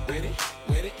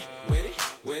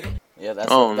 Yeah,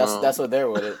 that's Oh, that's no. what they're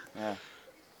with it. Yeah.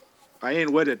 I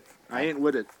ain't with it. I ain't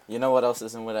with it. You know what else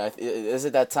isn't with it? Is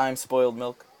it that time spoiled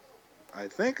milk? I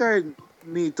think I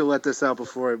need to let this out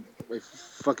before my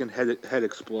fucking head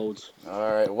explodes.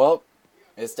 All right. Well,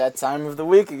 it's that time of the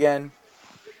week again.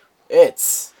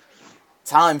 It's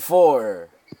time for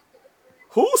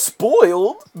Who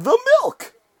Spoiled the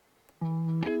Milk?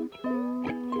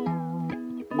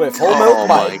 With Whole Milk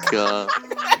Mike. God.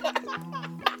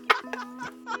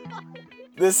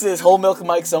 This is Whole Milk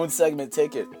Mike's own segment.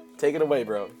 Take it away,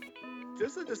 bro.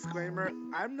 Just a disclaimer,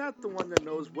 I'm not the one that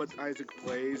knows what Isaac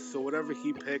plays, so whatever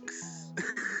he picks,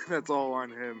 that's all on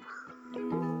him.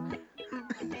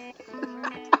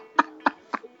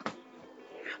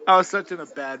 I was such in a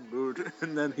bad mood,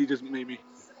 and then he just made me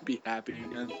be happy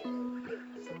again.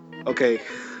 Okay.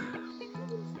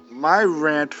 My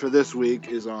rant for this week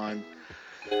is on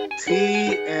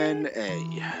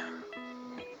TNA.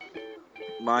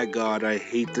 My God, I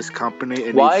hate this company.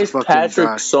 It Why needs is to fucking die.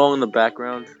 Patrick's song in the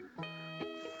background?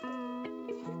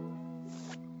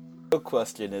 The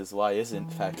question is, why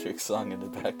isn't Patrick's song in the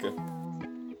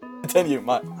background? Continue,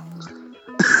 Mike.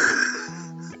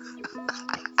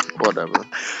 Whatever.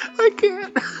 I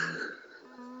can't.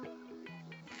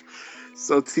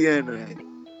 So TNA.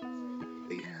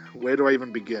 Where do I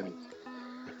even begin?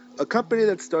 A company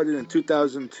that started in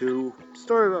 2002,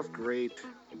 started off great.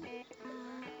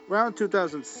 Around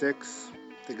 2006,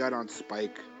 they got on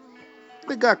Spike.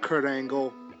 They got Kurt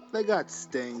Angle. They got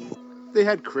Sting. They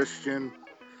had Christian.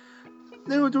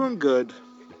 They were doing good.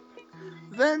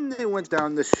 Then they went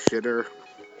down the shitter.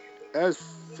 As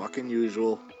fucking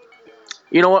usual.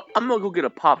 You know what? I'm gonna go get a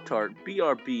Pop-Tart.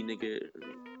 BRB, nigga.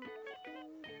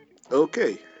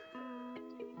 Okay.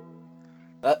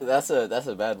 That's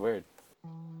a bad word.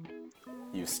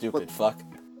 You stupid fuck.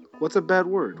 What's a bad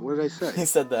word? What did I He say?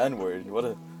 said the N-word.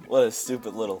 What a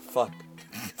stupid little fuck.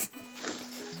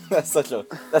 That's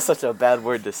such a bad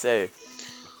word to say.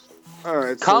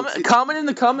 Alright, so Comment in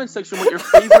the comment section what your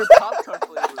favorite Pop-Tart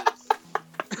flavor is.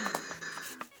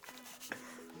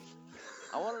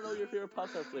 I want to know your favorite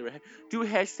Pop-Tart flavor. Do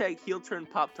hashtag heel turn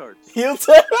Pop-Tarts. Heel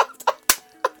turn.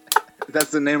 that's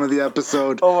the name of the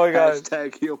episode. Oh my God.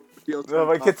 Hashtag heel No,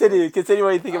 but continue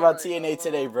what you think about TNA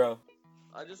today, bro.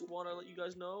 I just want to let you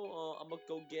guys know I'm gonna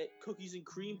go get cookies and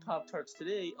cream Pop-Tarts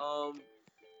today.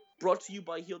 Brought to you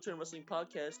by Heel Turn Wrestling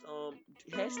Podcast.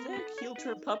 Hashtag Heel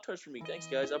Turn Pop-Tarts for me. Thanks,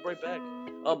 guys. I'll be right back.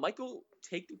 Michael,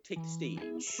 take the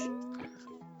stage.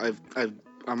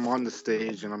 I'm on the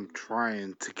stage and I'm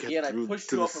trying to get Yeah, and through I pushed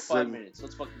to you the off for 5 minutes.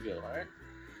 Let's fucking go, alright?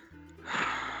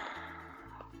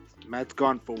 Matt's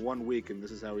gone for 1 week and this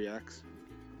is how he acts.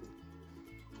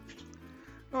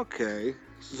 Okay,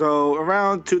 so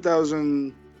around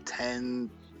 2000, 10,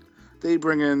 they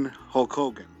bring in Hulk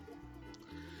Hogan.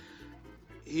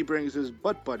 He brings his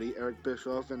butt buddy, Eric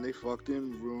Bischoff, and they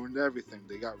fucking ruined everything.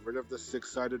 They got rid of the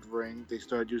 6-sided ring. They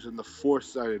started using the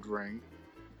 4-sided ring.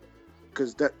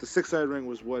 Because the 6-sided ring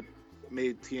was what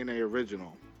made TNA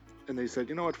original. And they said,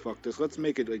 you know what, fuck this. Let's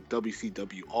make it like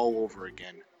WCW all over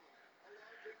again.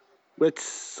 Which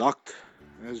sucked,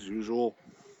 as usual.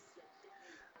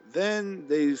 Then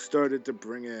they started to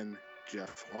bring in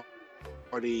Jeff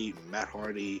Hardy, Matt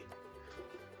Hardy,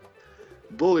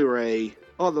 Bully Ray,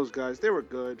 all those guys. They were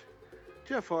good.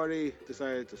 Jeff Hardy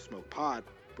decided to smoke pot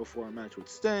before a match with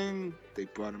Sting. They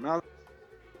brought him out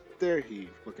there. He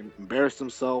fucking embarrassed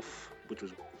himself, which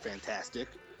was fantastic.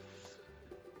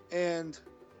 And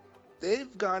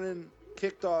they've gotten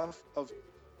kicked off of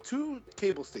 2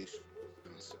 cable stations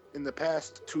in the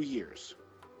past 2 years.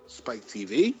 Spike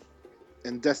TV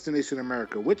and Destination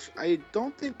America, which I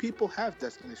don't think people have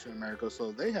Destination America,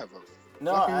 so they have a...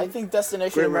 No, I think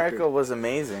Destination America was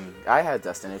amazing. I had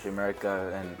Destination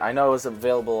America, and I know it was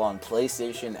available on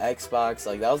PlayStation, Xbox.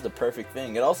 Like, that was the perfect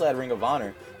thing. It also had Ring of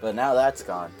Honor, but now that's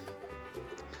gone.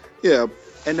 Yeah,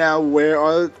 and now where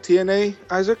are TNA,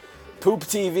 Isaac? Poop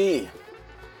TV.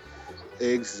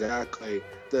 Exactly.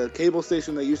 The cable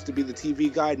station that used to be the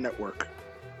TV Guide Network.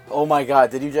 Oh my god,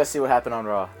 did you just see what happened on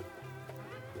Raw?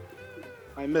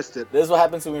 I missed it. This is what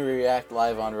happens when we react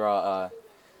live on Raw.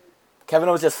 Kevin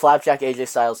Owens just flapjack AJ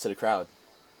Styles to the crowd.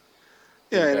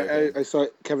 Yeah, and I saw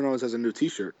Kevin Owens has a new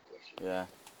T-shirt. Yeah,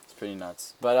 it's pretty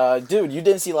nuts. But, dude, you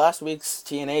didn't see last week's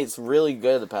TNA. It's really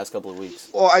good the past couple of weeks.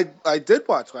 Well, I did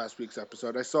watch last week's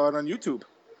episode. I saw it on YouTube.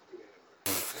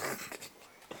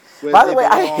 By the way,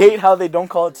 I hate how they don't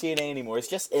call it TNA anymore. It's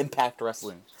just Impact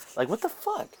Wrestling. Like, what the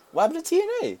fuck? What happened to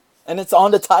TNA? And it's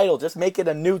on the title. Just make it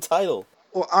a new title.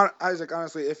 Well, Isaac,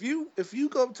 honestly, if you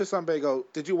go to somebody and go,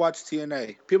 did you watch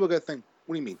TNA? People are going to think,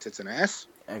 what do you mean, tits and ass?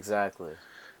 Exactly.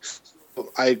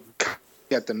 I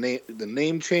get the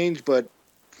name change, but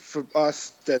for us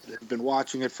that have been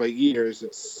watching it for years,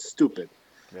 it's stupid.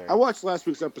 Very. I watched last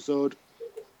week's episode,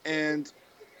 and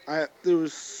there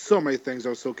was so many things I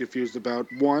was so confused about.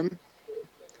 One,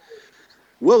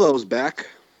 Willow's back.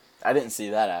 I didn't see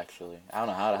that, actually. I don't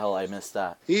know how the hell I missed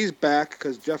that. He's back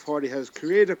because Jeff Hardy has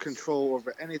creative control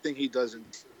over anything he does in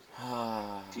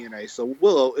TNA. So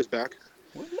Willow is back.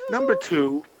 Willow. Number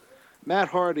 2, Matt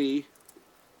Hardy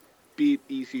beat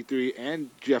EC3 and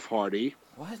Jeff Hardy.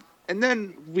 What? And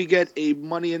then we get a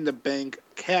Money in the Bank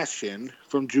cash-in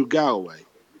from Drew Galloway.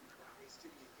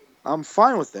 I'm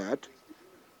fine with that.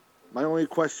 My only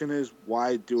question is,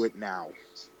 why do it now?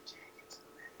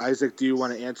 Isaac, do you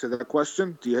want to answer that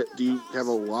question? Do you have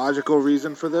a logical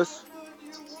reason for this?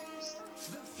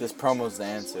 This promo's the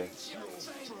answer.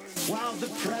 While the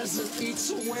present eats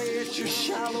away at your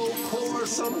shallow core,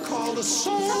 some call the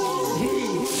soul.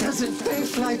 He doesn't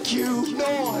think like you,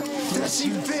 nor does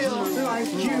he feel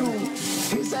like you.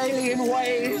 His alien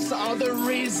ways are the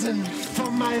reason for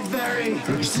my very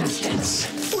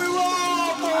existence. We were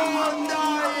all born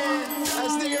dying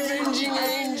as the avenging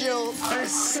angel. I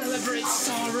celebrate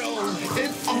sorrow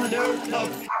in honor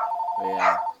of...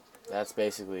 Yeah, that's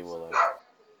basically Willow.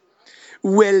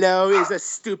 Willow is a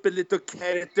stupid little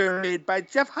character made by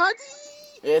Jeff Hardy.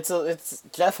 It's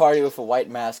Jeff Hardy with a white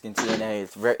mask in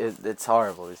TNA. It's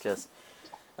horrible. It's just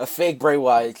a fake Bray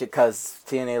Wyatt because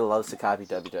TNA loves to copy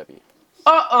WWE.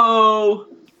 Uh-oh!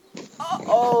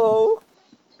 Uh-oh!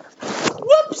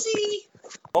 Whoopsie!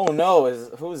 Oh no,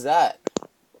 who's that?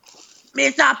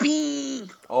 Mr. Ping!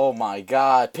 Oh my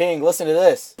god. Ping, listen to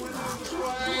this.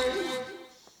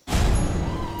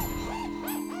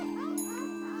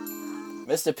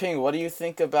 Mr. Ping, what do you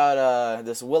think about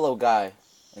this Willow guy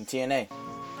in TNA?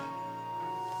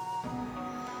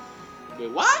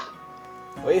 Wait, what?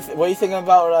 What are you thinking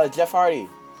about Jeff Hardy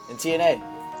in TNA?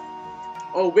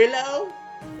 Oh, Willow?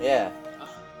 Yeah.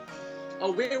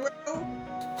 Oh, Willow?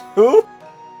 Who?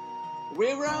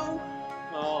 Willow?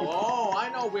 Oh, I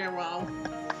know Willow.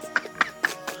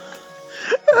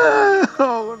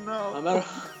 Oh no!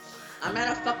 I'm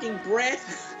out of fucking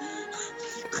breath.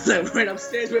 Cause I went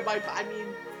upstairs with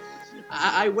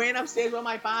I went upstairs with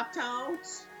my pop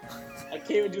towns. I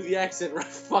can't even do the accent right.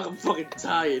 Fuck, I'm fucking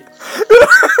tired.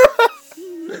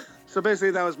 So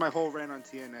basically, that was my whole rant on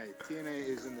TNA. TNA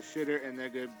is in the shitter, and they're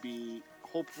gonna be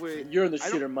hopefully. You're in the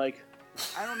shitter, Mike.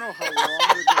 I don't know how long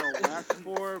they're gonna last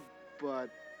for, but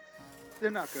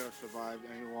they're not gonna survive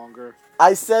any longer.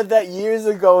 I said that years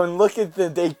ago, and look at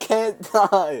them. They can't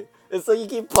die. It's like you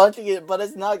keep punching it, but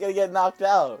it's not gonna get knocked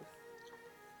out.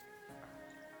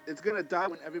 It's gonna die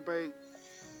when everybody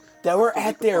They were So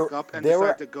at they their fuck up and they were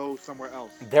decide to go somewhere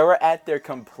else. they were at their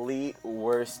complete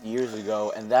worst years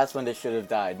ago, and that's when they should have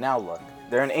died. Now look,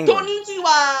 they're in England. They're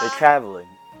Konnichiwa! traveling.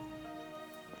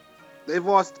 They've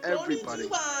lost everybody.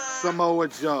 Konnichiwa! Samoa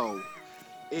Joe,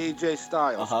 AJ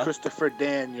Styles, Uh-huh. Christopher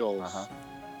Daniels, Uh-huh.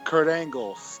 Kurt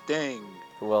Angle, Sting,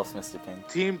 Who else, Mr. Ping?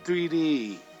 Team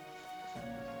 3D.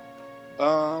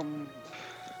 Well,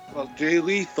 Jay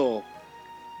Lethal.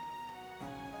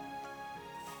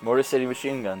 Motor City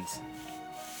Machine Guns.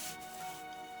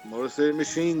 Motor City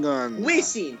Machine Guns.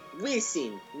 Listen.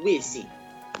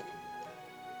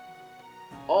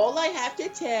 All I have to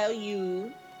tell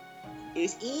you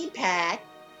is Impact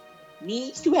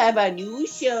needs to have a new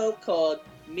show called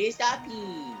Mr. P.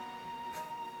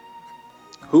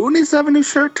 Who needs to have a new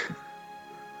shirt?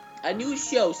 A new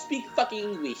show. Speak fucking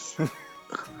English.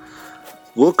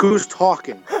 Look who's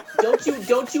talking. Don't you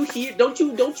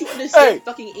understand Hey.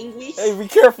 fucking English? Hey, be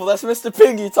careful! That's Mr.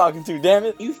 Ping you're talking to. Damn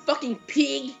it! You fucking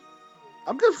pig.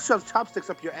 I'm gonna shove chopsticks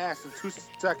up your ass in 2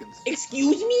 seconds.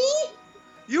 Excuse me?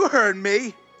 You heard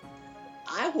me.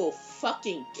 I will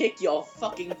fucking kick your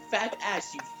fucking fat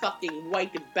ass, you fucking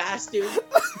white bastard.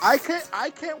 I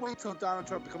can't wait till Donald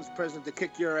Trump becomes president to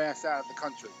kick your ass out of the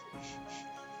country.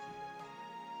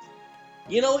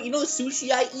 You know the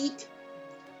sushi I eat?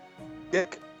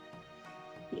 Dick.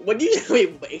 What do you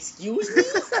wait, excuse me?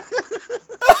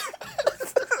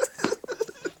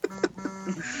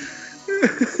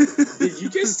 Did you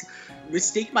just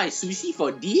mistake my sushi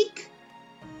for dick?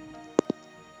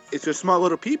 It's your small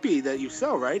little peepee that you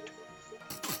sell, right?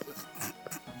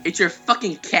 It's your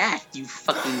fucking cat, you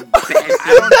fucking I bastard.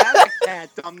 don't have a cat,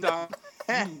 dum dum.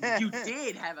 You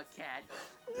did have a cat.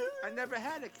 I never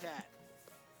had a cat.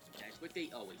 That's what they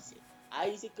always say.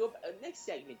 Isaac, go next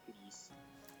segment, please.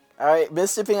 Alright,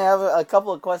 Mr. Ping, I have a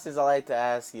couple of questions I'd like to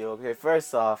ask you. Okay,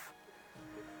 first off,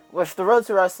 with the road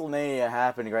to WrestleMania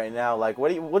happening right now, like, what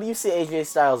do you see AJ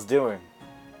Styles doing?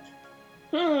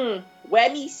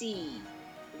 Let me see.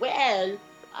 Well,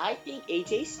 I think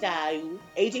AJ Styles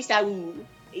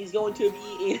is going to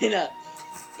be in a.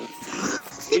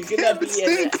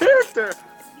 Character.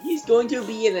 He's going to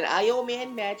be in an Iron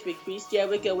Man match with Chris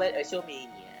Jericho at WrestleMania.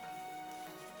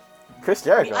 Chris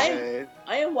Jericho. I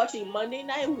am watching Monday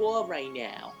Night Raw right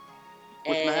now,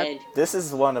 Which and This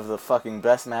is one of the fucking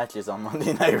best matches on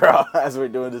Monday Night Raw as we're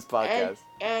doing this podcast.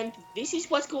 and this is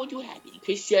what's going to happen.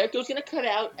 Chris Jericho's going to cut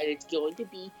out, and it's going to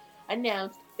be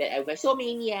announced that at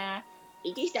WrestleMania,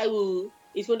 AJ Styles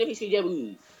is going to face Chris Jericho.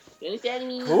 You understand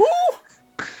me? Who?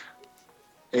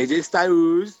 AJ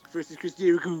Styles versus Chris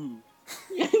Jericho.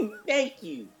 Thank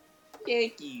you.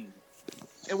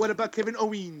 And what about Kevin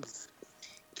Owens?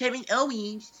 Kevin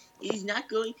Owens is not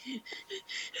going.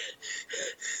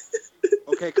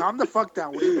 Okay, calm the fuck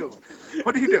down. What are you doing?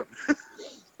 What are you doing?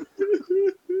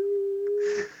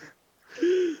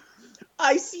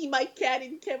 I see my cat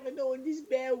in Kevin Owens'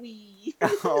 belly.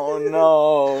 Oh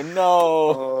no.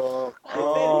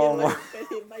 Oh, I fed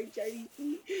him my Chinese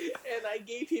food, and I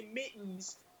gave him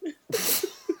mittens.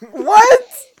 What?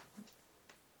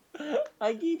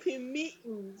 I gave him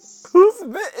mittens. Who's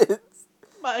mittens?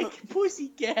 My pussy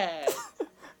cat.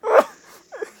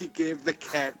 he gave the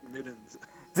cat mittens.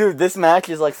 Dude, this match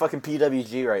is like fucking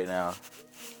PWG right now.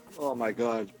 Oh my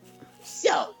god.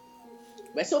 So,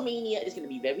 WrestleMania is going to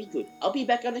be very good. I'll be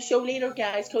back on the show later,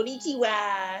 guys.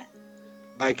 Konnichiwa.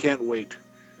 I can't wait.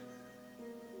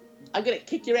 I'm going to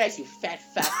kick your ass, you fat.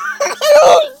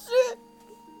 Oh shit!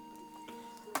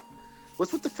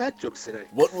 What's with the fat jokes today?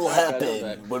 What will happen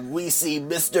happen when we see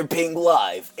Mr. Ping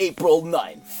live April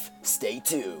 9th? Stay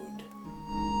tuned.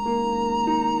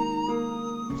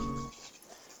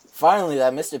 Finally,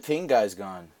 that Mr. Ping guy's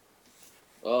gone.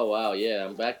 Oh, wow. Yeah,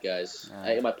 I'm back, guys. Yeah. I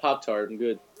ate my Pop-Tart. I'm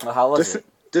good. Well, how was it?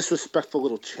 Disrespectful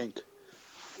little chink.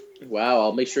 Wow,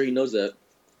 I'll make sure he knows that.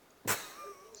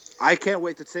 I can't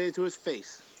wait to say it to his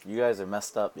face. You guys are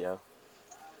messed up, yo.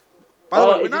 By the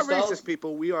Oh, way, we're it not just racist,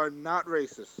 people. We are not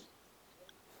racist.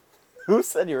 Who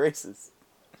said you're racist?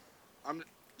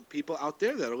 People out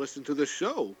there that are listening to the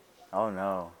show. Oh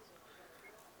no.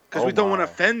 Because Oh we don't want to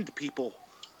my. offend people.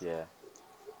 Yeah.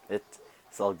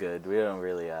 It's all good. We don't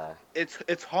really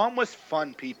It's harmless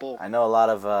fun, people. I know a lot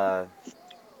of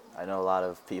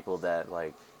people that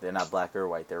like they're not black or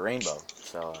white, they're rainbow.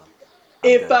 So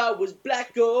If I was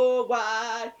black or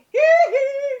white,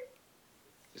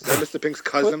 Is that Mr. Pink's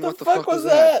cousin? What What the the fuck fuck was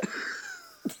was that?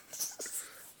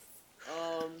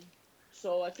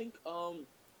 So I think, I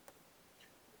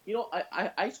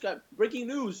just got breaking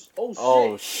news. Oh, shit.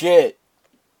 Oh shit.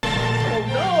 Oh,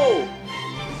 no.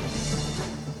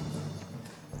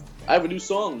 I have a new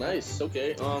song. Nice.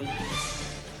 Okay.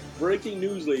 Breaking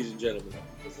news, ladies and gentlemen.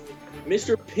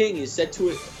 Mr. Ping is set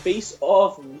to face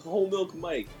off Whole Milk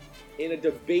Mike in a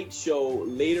debate show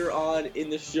later on in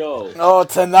the show. Oh,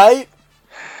 tonight?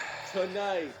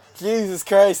 Tonight. Jesus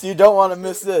Christ, you don't want to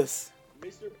miss this.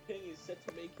 Mr. Ping is set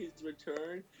to make his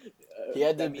return. He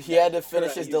had to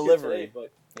finish his delivery. Today,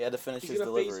 He had to finish his he's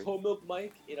gonna delivery. face Whole Milk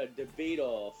Mike in a debate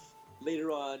off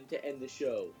later on to end the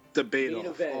show. Debate Main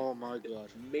off. event. Oh my god.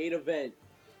 Main event.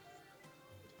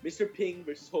 Mr. Ping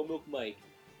versus Whole Milk Mike.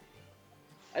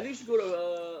 I think we should go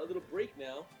to a little break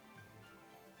now.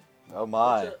 Oh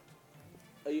my.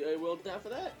 Are you well down for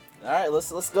that? All right,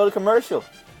 let's go to commercial.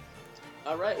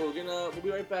 All right, we'll be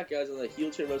right back, guys, on the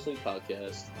Heel Turn Wrestling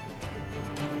Podcast.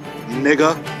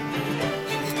 Nigga.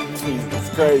 Jesus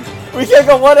Christ. We can't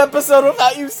go one episode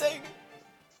without you singing.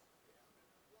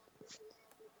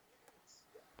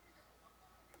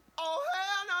 Oh,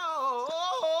 hell no!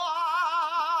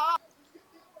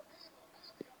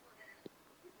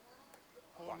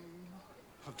 1,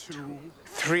 2,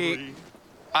 3.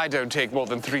 I don't take more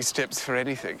than 3 steps for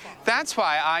anything. That's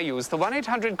why I use the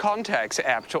 1-800-CONTACTS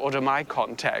app to order my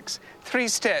contacts. 3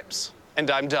 steps, and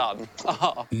I'm done.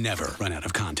 Never run out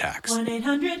of contacts.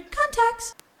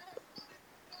 1-800-CONTACTS.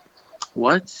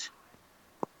 What? It's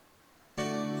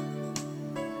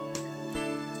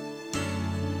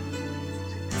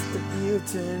the Heel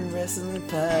Turn Wrestling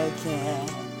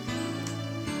Podcast.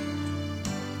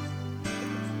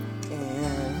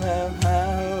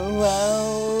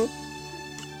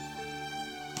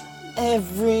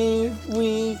 Every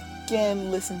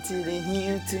weekend, listen to the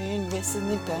Heel Turn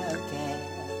Wrestling Podcast.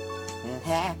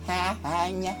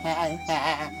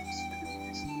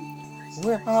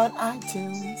 We're on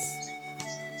iTunes,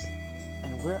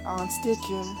 and we're on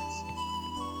Stitcher.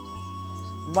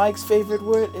 Mike's favorite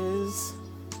word is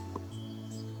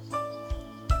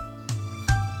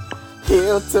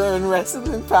Heel Turn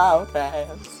Wrestling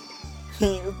Podcast.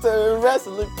 Heel Turn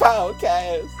Wrestling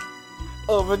Podcast.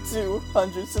 Over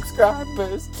 200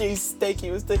 subscribers. Jesus, thank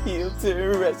you. It's the Heel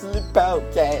Turn Wrestling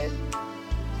Podcast.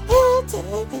 Heel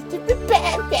Turn Wrestling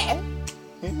Podcast.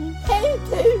 Heel Turn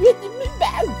Wrestling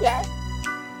Podcast.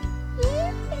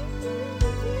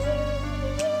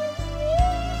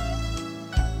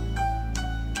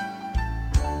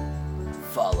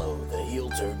 Follow the Heel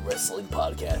Turn Wrestling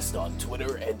Podcast on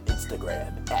Twitter and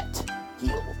Instagram at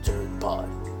Heel Turn Pod.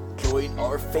 Join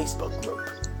our Facebook group,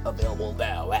 available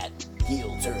now at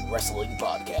Heel Turn Wrestling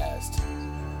Podcast.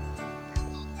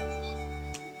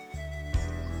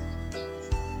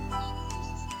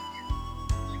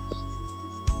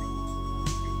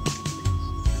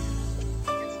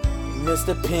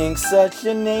 Mr. Pink's such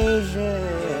an Asian.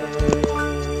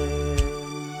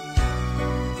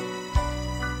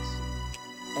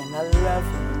 And I love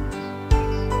him.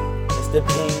 Mr.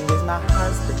 Ping is my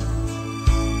husband.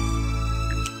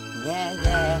 Yeah,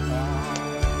 yeah, yeah.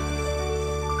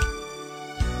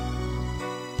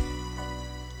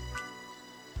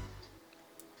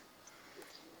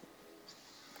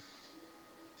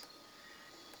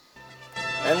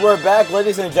 And we're back,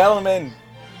 ladies and gentlemen.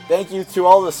 Thank you to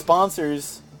all the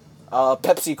sponsors,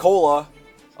 Pepsi Cola,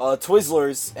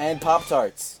 Twizzlers, and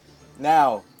Pop-Tarts.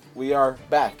 Now, we are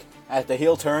back at the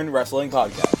Heel Turn Wrestling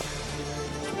Podcast.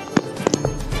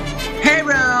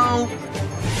 Hello!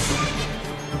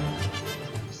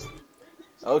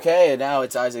 Okay, and now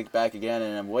it's Isaac back again,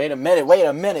 and wait a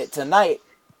minute. Tonight,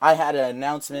 I heard an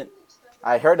announcement,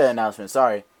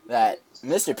 that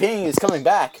Mr. Ping is coming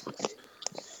back.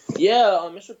 Yeah,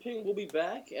 Mr. Ping will be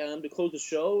back to close the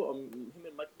show. Him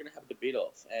and Mike are going to have a debate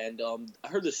off. And I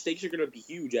heard the stakes are going to be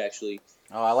huge, actually.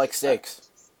 Oh, I like steaks.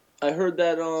 I heard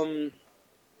that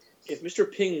if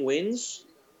Mr. Ping wins,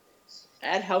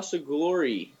 at House of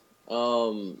Glory,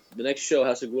 the next show,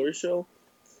 House of Glory show.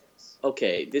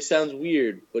 Okay, this sounds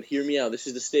weird, but hear me out. This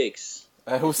is the stakes.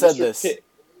 Who said this?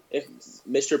 If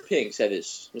Mr. Ping said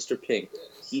this, Mr. Ping,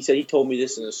 he told me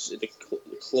this in the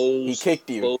closed. He kicked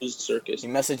you. Closed circus. He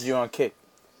messaged you on Kick.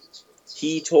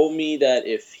 He told me that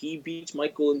if he beats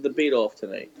Michael in the debate off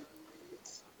tonight,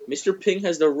 Mr. Ping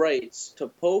has the rights to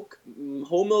poke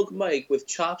Whole Milk Mike with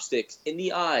chopsticks in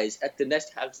the eyes at the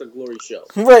next House of Glory show.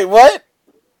 Wait, what?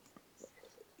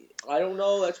 I don't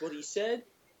know. That's what he said.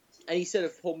 And he said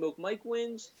if Whole Milk Mike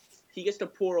wins, he gets to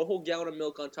pour a whole gallon of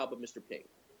milk on top of Mr. Ping.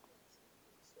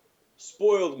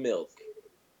 Spoiled milk.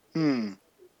 Do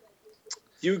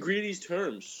you agree to these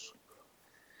terms,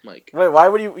 Mike? Wait, why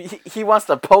would he wants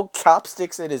to poke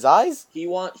chopsticks in his eyes?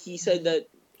 He said that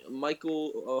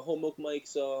Michael, Whole Milk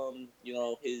Mike's,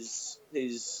 his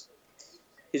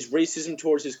racism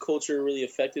towards his culture really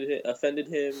offended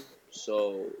him.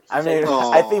 So I mean,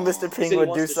 Oh. I think Mr. he Ping said he would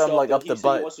wants do to something shove like the- up he the said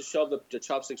butt. He wants to shove the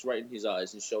chopsticks right in his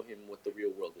eyes and show him what the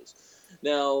real world is.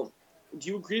 Now, do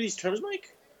you agree with these terms,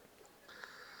 Mike?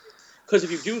 Because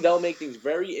if you do, that'll make things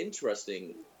very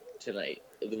interesting tonight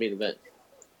at the main event.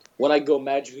 When I go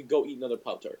magically go eat another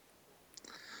Pop-Tart.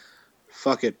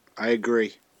 Fuck it. I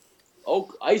agree. Oh,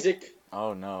 Isaac.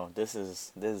 Oh no, this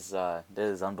is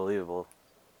unbelievable.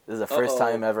 This is the first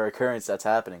time ever occurrence that's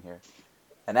happening here.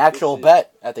 An actual is-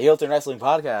 bet at the Hilton Wrestling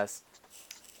Podcast.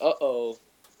 Uh-oh.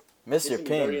 This Mr. will be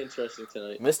very Ping. interesting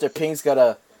tonight. Mr. Ping's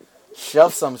gotta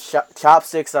shove some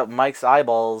chopsticks up Mike's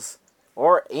eyeballs.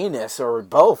 Or anus, or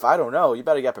both. I don't know. You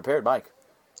better get prepared, Mike.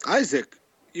 Isaac,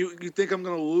 you think I'm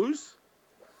gonna lose?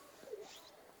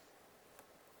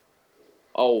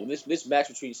 Oh, this match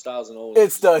between Styles and Owens.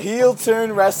 It's the Heel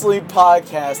Turn Wrestling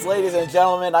Podcast. Ladies and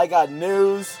gentlemen, I got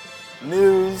news,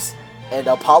 and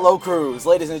Apollo Crews.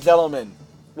 Ladies and gentlemen,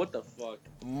 What the fuck?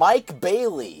 Mike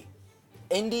Bailey,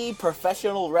 indie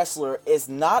professional wrestler, is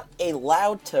not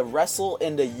allowed to wrestle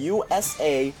in the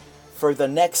USA for the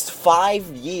next 5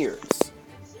 years.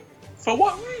 For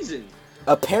what reason?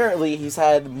 Apparently, he's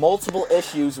had multiple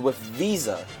issues with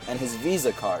Visa and his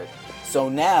Visa card. So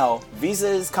now, Visa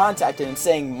is contacting him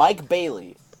saying Mike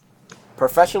Bailey,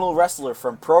 professional wrestler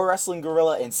from Pro Wrestling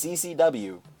Guerrilla and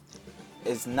CCW,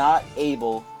 is not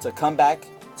able to come back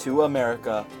to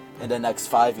America in the next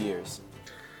 5 years.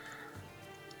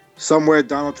 Somewhere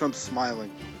Donald Trump's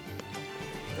smiling.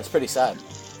 That's pretty sad.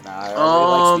 Nah, I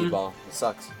really like Speedball. It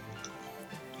sucks.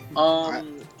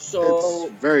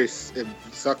 So It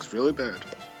sucks really bad.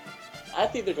 I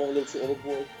think they're going a little too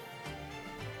overboard.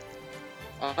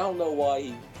 I don't know why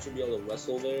he should be able to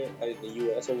wrestle there in the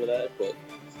U.S. over that, but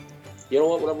you know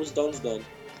what? Whatever's done's done.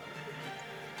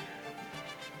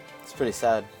 It's pretty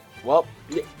sad. Well,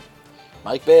 Yeah.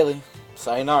 Mike Bailey,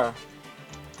 sayonara.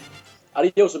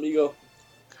 Adios, amigo.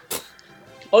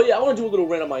 Oh yeah, I want to do a little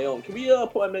rant on my own. Can we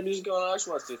put my music on? I just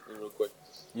want to say something real quick.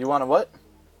 You want to what?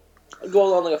 I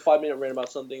go on like a 5-minute rant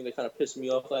about something that kind of pissed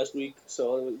me off last week.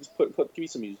 So just give me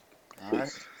some music. Alright,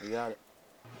 you got it.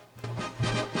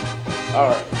 All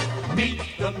right. Meet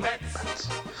the Mets.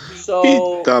 So,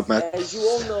 Beat the Mets. as you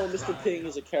all know, Mr. Ping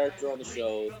is a character on the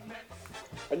show,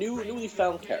 a newly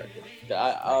found character.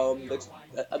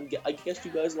 I guess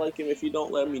you guys like him. If you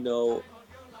don't, let me know.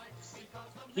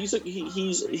 He's a good,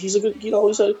 he's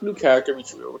a new character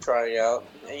we're trying out,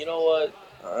 and you know what?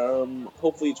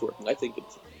 Hopefully it's working. I think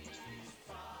it's.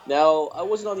 Now, I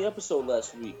wasn't on the episode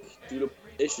last week due to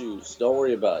issues. Don't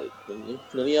worry about it. None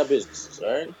of your business, all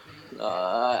right?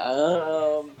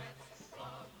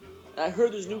 I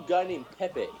heard there's a new guy named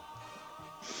Pepe.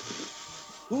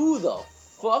 Who the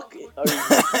fuck are you? Who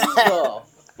the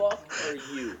fuck are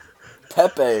you?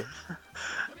 Pepe.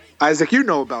 Isaac, you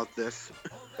know about this.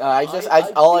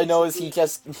 All I know is he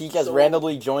just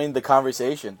randomly joined the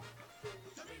conversation.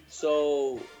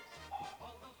 So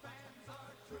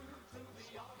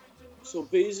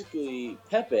basically,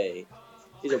 Pepe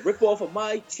is a ripoff of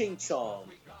my Ching Chong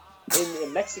in a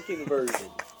Mexican version.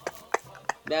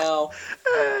 Now,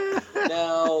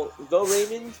 though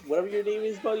Raymond, whatever your name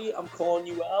is, buddy, I'm calling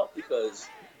you out because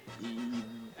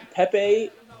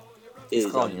Pepe is a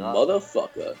calling you out.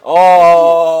 motherfucker.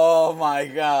 Oh my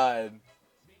god.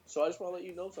 So I just want to let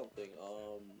you know something.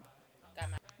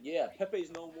 Yeah, Pepe's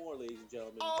no more, ladies and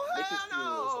gentlemen. Make his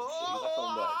funeral or some shit. He's not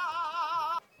coming back.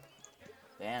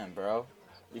 Damn, bro.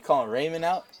 You calling Raymond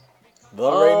out?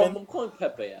 The Raymond? I'm calling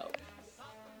Pepe out.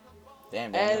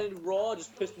 Damn, man. And Raw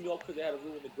just pissed me off because they had to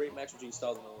ruin the great match between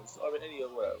Styles and Owens. I mean, any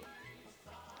other whatever.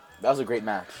 That was a great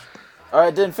match.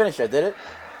 Alright, didn't finish yet, did it?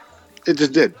 It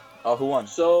just did. Oh, who won?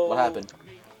 So What happened?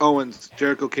 Owens,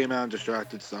 Jericho came out and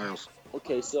distracted Styles.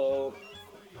 Okay, so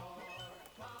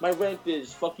my rant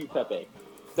is fuck you, Pepe.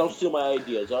 Don't steal my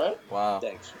ideas, all right? Wow.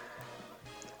 Thanks.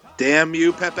 Damn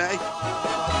you, Pepe.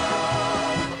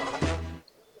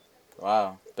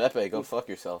 Wow. Pepe, go fuck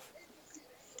yourself.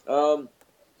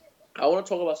 I want to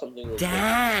talk about something real quick.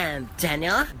 Damn,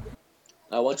 Daniel.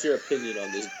 I want your opinion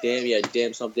on this.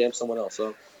 Damn someone else.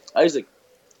 So, Isaac,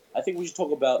 I think we should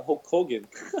talk about Hulk Hogan.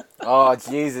 Oh,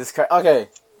 Jesus Christ. Okay.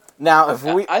 Now, if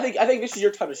we... I think this is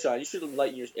your time to shine. You should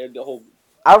enlighten the whole.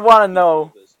 I want to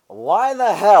know, why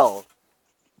the hell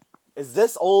is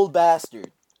this old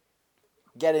bastard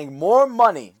getting more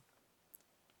money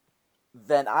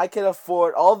than I can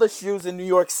afford all the shoes in New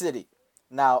York City?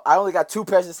 Now, I only got 2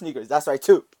 pairs of sneakers. That's right,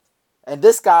 2. And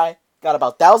this guy got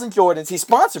about 1,000 Jordans. He's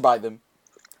sponsored by them.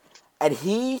 And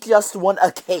he just won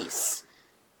a case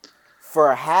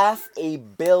for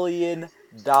 $500 million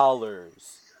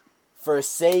for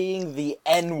saying the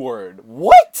N-word.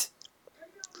 What?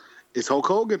 It's Hulk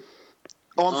Hogan.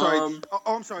 Oh, I'm sorry. Um,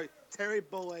 I'm sorry. Terry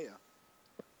Bollea.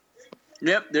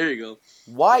 Yep, there you go.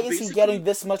 Why is he Basically- getting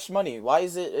this much money? Why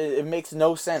is it? It makes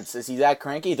no sense. Is he that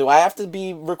cranky? Do I have to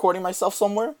be recording myself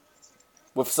somewhere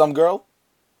with some girl?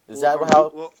 Is that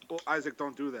how? Well, Isaac,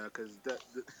 don't do that because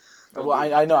Well,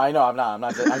 I know. I'm not.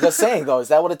 I'm just saying though. Is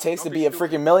that what it takes to Don't be be a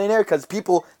stupid. freaking millionaire? Because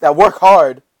people that work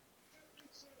hard,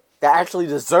 that actually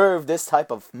deserve this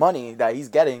type of money that he's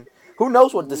getting. Who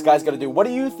knows what this guy's gonna do? What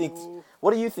do you think?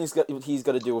 What do you think he's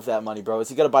gonna do with that money, bro? Is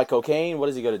he gonna buy cocaine? What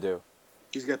is he gonna do?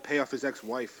 He's gonna pay off his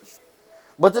ex-wife.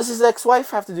 What does his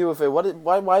ex-wife have to do with it?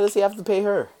 Why does he have to pay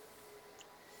her?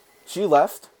 She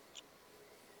left.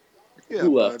 Yeah,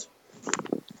 Who but left?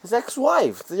 His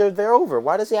ex-wife. They're over.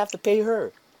 Why does he have to pay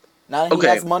her? Now that he Okay.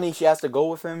 has money, she has to go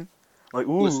with him. Like,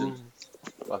 ooh. Listen.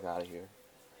 Fuck out of here.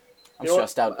 I'm You know what?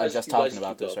 stressed out. I'm Isaac, just you talking guys about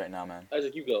keep this going. right now, man.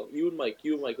 Isaac, you go. You and Mike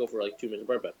go for like 2 minutes.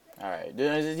 Right back. All right,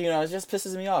 dude, you know, it just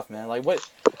pisses me off, man. Like, what,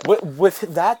 with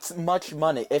that much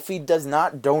money, if he does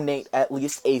not donate at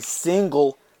least a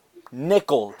single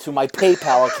nickel to my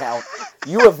PayPal account,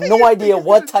 you have no idea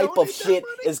what type of shit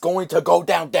is going to go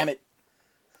down. Damn it,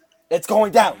 it's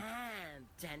going down.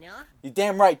 Daniel? You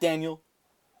damn right, Daniel.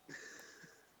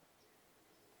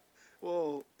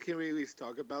 well, can we at least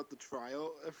talk about the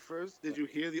trial at first? Did you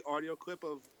hear the audio clip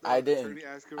of the I didn't. attorney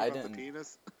asking I about didn't. the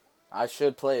penis? I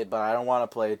should play it, but I don't want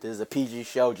to play it. This is a PG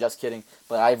show, just kidding.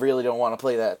 But I really don't want to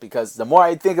play that because the more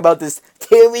I think about this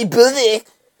Terry Bully,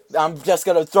 I'm just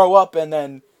gonna throw up and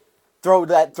then throw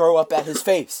up at his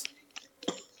face.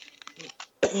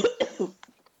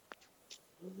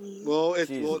 Well, it's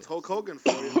Jesus. Hulk Hogan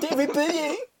for you. Terry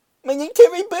Bully, my name's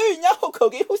Terry Bully, not Hulk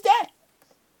Hogan. Who's that?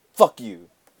 Fuck you.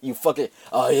 You fucking.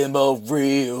 I am a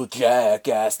real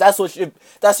jackass. That's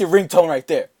your ringtone right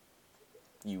there.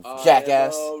 You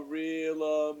jackass. I'm a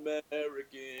real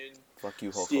American. Fuck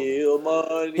you, Hulk Hogan. Steal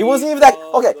money. He wasn't even that.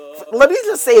 Okay, let me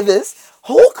just say this.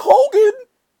 Hulk Hogan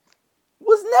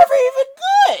was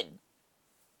never even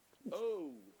good.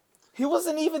 Oh. He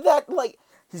wasn't even that, like,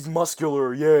 he's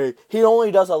muscular, yay. He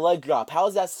only does a leg drop. How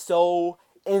is that so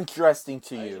interesting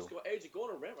to you? Hey, just go on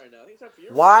a rant right now. I think it's time for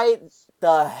your Why rant.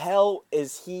 the hell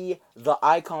is he the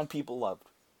icon people loved?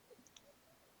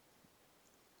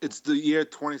 It's the year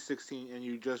 2016, and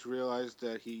you just realized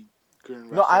that he couldn't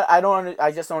wrestle. No,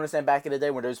 I just don't understand back in the day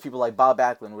when there was people like Bob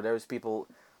Backlund, when there was people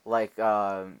like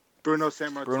Bruno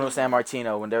Sammartino. Bruno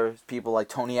Sammartino, when there was people like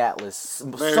Tony Atlas.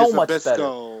 Larry So much Zbyszko.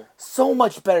 better. So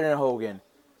much better than Hogan.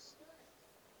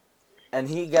 And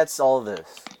he gets all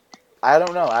this. I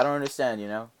don't know. I don't understand, you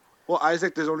know? Well,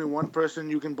 Isaac, there's only one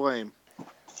person you can blame.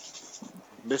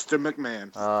 Mr.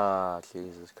 McMahon. Ah,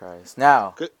 Jesus Christ.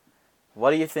 Now, Good.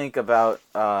 what do you think about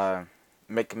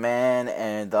McMahon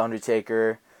and The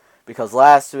Undertaker? Because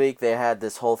last week they had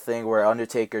this whole thing where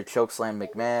Undertaker chokeslammed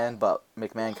McMahon, but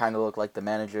McMahon kind of looked like the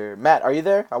manager. Matt, are you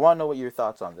there? I want to know what your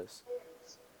thoughts on this.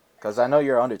 Because I know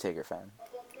you're an Undertaker fan.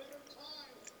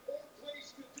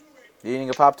 You eating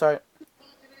a Pop-Tart?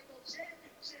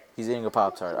 He's eating a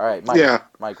Pop-Tart. All right, Mike. Yeah.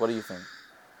 Mike, what do you think?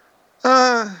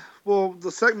 Well,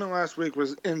 the segment last week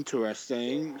was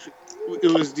interesting.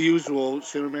 It was the usual.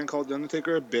 Shane McMahon called The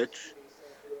Undertaker a bitch,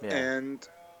 Yeah. and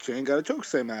Shane got a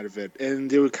chokeslam out of it. And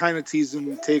they were kind of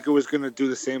teasing Taker was going to do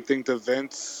the same thing to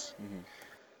Vince. Mhm.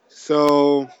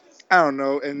 So, I don't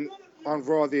know. And on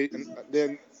Raw,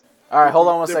 then All right, hold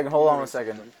on one they're second. Hold on one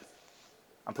promoting second.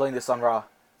 I'm playing this on Raw.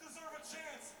 Deserve a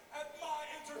chance at my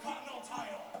Intercontinental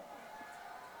title.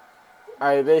 All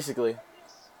right, basically. Okay.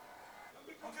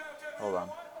 Hold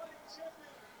on.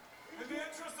 In the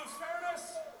interest of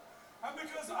fairness, and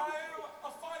because I am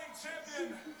a fighting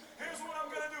champion, here's what I'm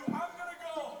gonna do. I'm gonna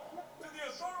go to the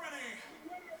authority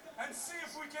and see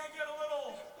if we can't get a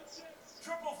little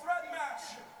triple threat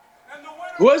match. And the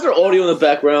winner Who has their audio in the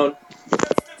background? gets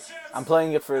the chance I'm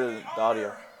playing it for and the audio.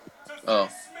 honor to Oh.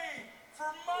 face me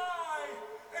for my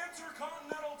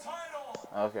Intercontinental title.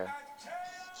 Okay. At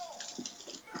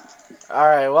KO. All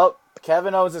right, well,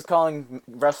 Kevin Owens is calling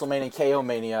WrestleMania KO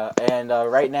Mania, and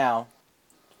right now,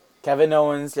 Kevin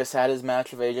Owens just had his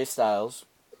match with AJ Styles.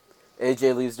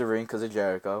 AJ leaves the ring because of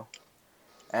Jericho.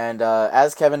 And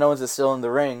as Kevin Owens is still in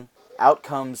the ring, out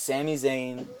comes Sami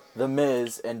Zayn, The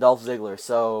Miz, and Dolph Ziggler.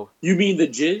 So, You mean the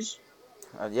Jizz?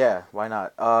 yeah, why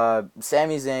not?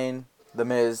 Sami Zayn, The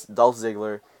Miz, Dolph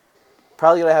Ziggler.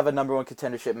 Probably going to have a number one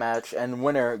contendership match, and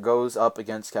winner goes up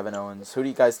against Kevin Owens. Who do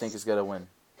you guys think is going to win?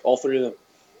 All three of them.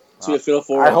 To a Fatal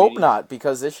 4. I hope not,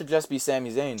 because it should just be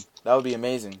Sami Zayn. That would be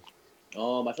amazing. I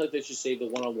feel like they should save the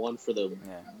one-on-one for the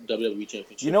Yeah. WWE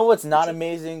Championship. You know what's not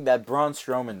amazing? That Braun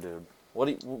Strowman dude.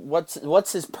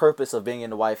 What's his purpose of being in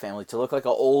the Wyatt family? To look like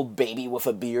an old baby with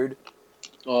a beard?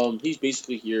 He's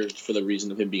basically here for the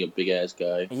reason of him being a big ass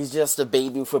guy. He's just a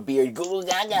baby for beard. Google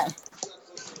Gaga.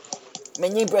 My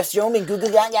name is Strowman.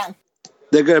 Google Gaga.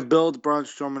 They're gonna build Braun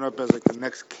Strowman up as like the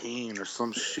next Kane or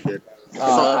some shit.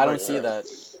 I don't see that.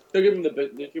 They're giving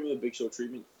the Big Show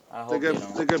treatment. I They're hope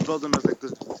gonna, they're gonna build him as like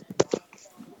this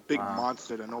big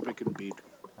monster that nobody can beat.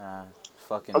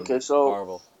 Fucking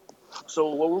horrible. So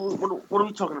what are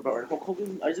we talking about? Hulk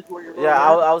Hogan, Isaac Warrior? Yeah,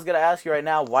 I was gonna ask you right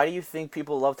now. Why do you think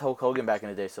people loved Hulk Hogan back in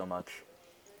the day so much?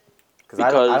 Because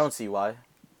I don't see why.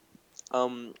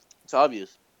 It's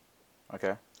obvious.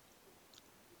 Okay.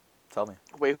 Tell me.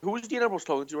 Wait, who is Dean Ambrose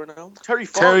talking to right now? Terry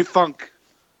Funk. Terry Funk.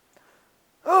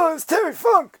 Oh, it's Terry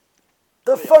Funk,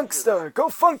 the Funk Star. Go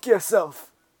funk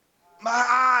yourself. My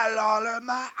eye, Lawler,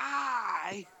 my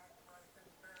eye.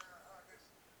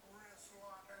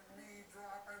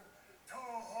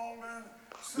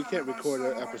 We can't record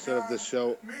an episode of this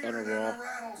show on a Raw.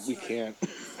 We can't.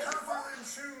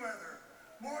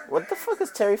 What the fuck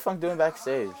is Terry Funk doing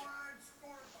backstage?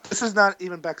 This is not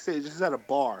even backstage. This is at a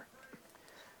bar.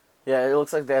 Yeah, it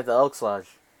looks like they're at the Elks Lodge.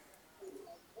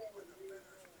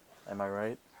 Am I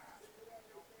right?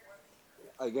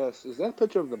 I guess. Is that a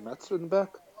picture of the Mets in the back?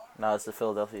 No, it's the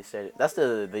Philadelphia Stadium. That's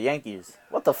the Yankees.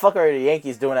 What the fuck are the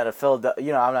Yankees doing at a Philadelphia?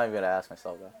 You know, I'm not even gonna ask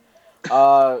myself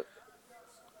that.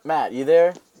 Matt, you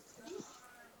there?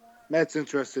 Matt's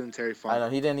interested in Terry Funk. I know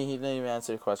he didn't even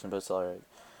answer the question, but it's all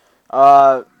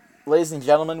right. Ladies and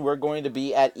gentlemen, we're going to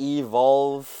be at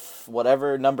Evolve,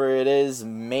 whatever number it is,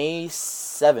 May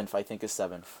 7th. I think is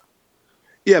 7th.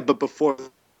 Yeah, but before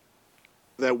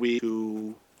that week,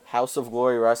 to House of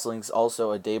Glory Wrestling's also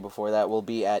a day before that. We'll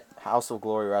be at House of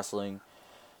Glory Wrestling.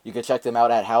 You can check them out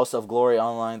at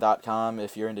houseofgloryonline.com.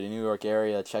 If you're in the New York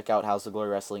area, check out House of Glory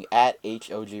Wrestling at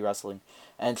HOG Wrestling.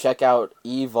 And check out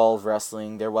Evolve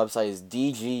Wrestling. Their website is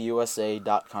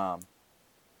dgusa.com.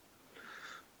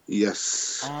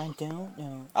 yes. I don't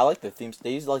know. I like the themes.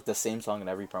 They use like the same song in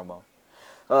every promo.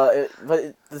 But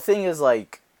the thing is,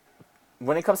 like,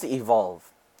 when it comes to Evolve,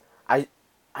 I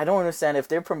don't understand if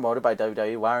they're promoted by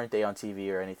WWE. Why aren't they on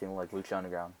TV or anything like Lucha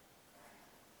Underground?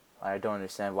 I don't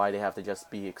understand why they have to just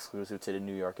be exclusive to the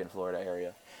New York and Florida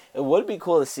area. It would be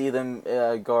cool to see them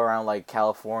go around like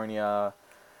California,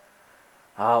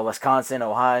 Wisconsin,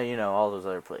 Ohio, you know, all those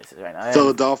other places right now.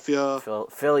 Philadelphia.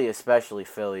 Philly, especially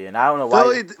Philly. And I don't know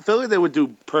why. Philly, they would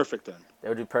do perfect then. They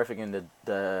would do perfect in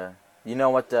the you know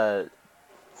what the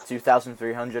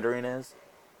 2,300 arena is?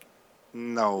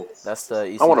 No. That's the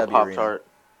ECW I want a arena. Pop-Tart.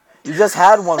 You just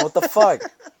had one. What the fuck?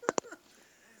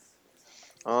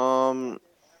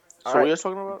 So what are you guys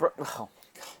talking about? Bro, oh my God.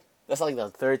 That's like the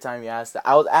third time you asked that.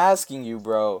 I was asking you,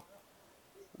 bro.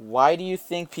 Why do you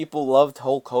think people loved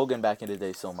Hulk Hogan back in the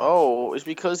day so much? Oh, it's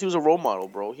because he was a role model,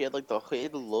 bro. He had like the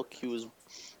look. He was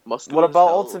muscular. What about as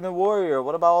hell. Ultimate Warrior?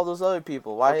 What about all those other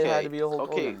people? Why it had to be a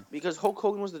Hulk Okay, Hogan? because Hulk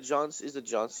Hogan was the John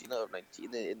Cena of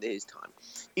in his time.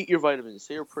 Eat your vitamins,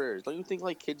 say your prayers. Don't you think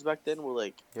like kids back then were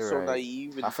like You're so right.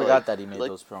 naive? And I forgot like, that he made like,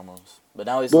 those promos. But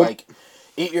now he's Well- like,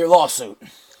 eat your lawsuit.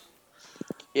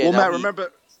 Yeah, well, now Matt, he-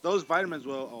 remember those vitamins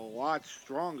were a lot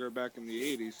stronger back in the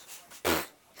 80s.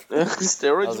 steroids.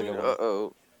 That was a good one.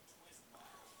 Uh-oh.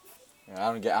 Yeah,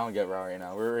 I don't get Raw right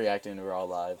now. We're reacting to Raw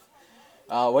live.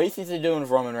 What do you think they're doing with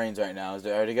Roman Reigns right now? Are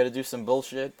they gonna do some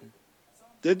bullshit?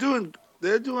 They're doing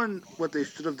what they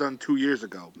should have done 2 years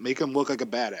ago. Make him look like a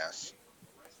badass.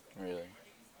 Really?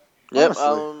 Yep.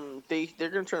 Honestly. They're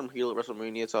gonna turn him heel at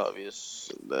WrestleMania. It's obvious.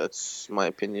 That's my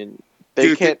opinion. Do They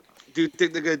you can't. Do you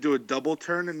think they're gonna do a double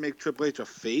turn and make Triple H a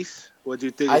face, or do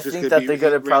you think I it's just think gonna that be they're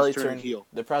gonna Reigns probably turning turn heel?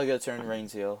 They're probably gonna turn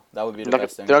Reigns heel. That would be the They're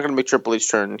best thing. not gonna make Triple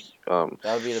H turn. That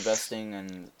would be the best thing,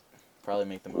 and probably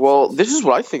make them. Well, this is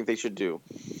what I think they should do.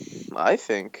 I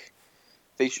think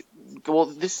they should. Well,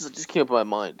 this just came up in my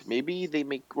mind. Maybe they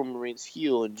make Roman Reigns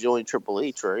heel and join Triple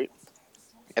H, right?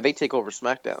 And they take over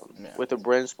SmackDown with a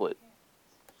brand split.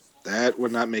 That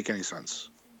would not make any sense.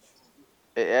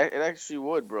 It actually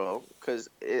would, bro. Because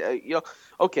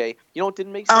okay, you know what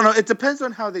didn't make I sense? don't know. It depends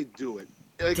on how they do it.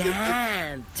 Like,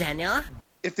 Damn, Daniel.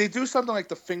 if they do something like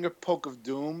the finger poke of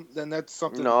doom, then that's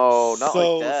something. No, not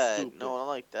so like that. Stupid. No, not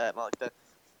like that. Not like that.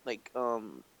 Like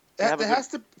There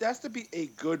has to be a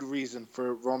good reason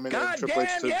for Roman and Triple H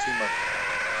to team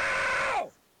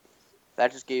up.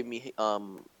 That just gave me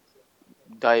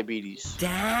diabetes.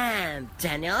 Damn,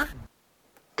 Daniel.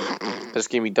 That just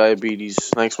gave me diabetes.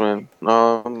 Thanks, man.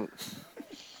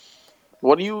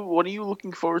 What are you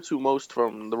looking forward to most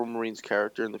from the Roman Reigns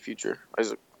character in the future,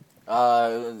 Isaac?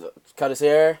 Cut his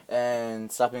hair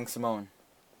and stopping Simone.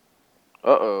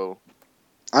 Uh-oh.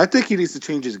 I think he needs to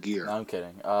change his gear. No, I'm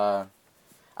kidding. I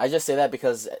just say that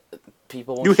because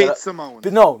people won't You shut hate up. Samoan.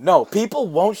 But no, people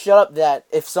won't shut up that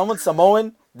if someone's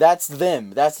Samoan, that's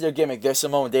them. That's their gimmick. They're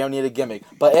Samoan. They don't need a gimmick.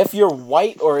 But if you're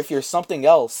white or if you're something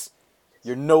else,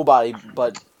 you're nobody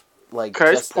but, like, Can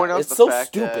I just just point that. out It's the so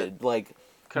fact that- stupid. Like,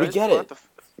 Can we I just get point it. out the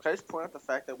Can I just point out the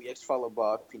fact that we ex-follow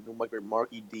Bach, people like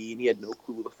Marky D, and he had no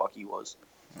clue who the fuck he was.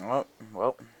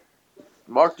 Well,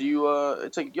 Mark, do you,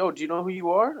 it's like, yo, do you know who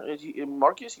you are? And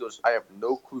Marcus, he goes, I have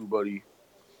no clue, buddy.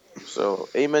 So,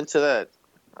 amen to that.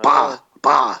 Bah,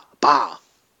 bah, bah.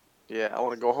 Yeah, I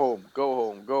want to go home. Go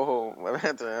home. Go home.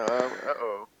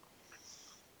 Uh-oh.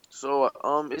 So,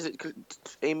 is it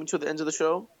aiming to the end of the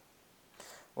show?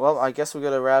 well, I guess we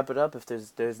gotta wrap it up. If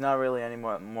there's not really any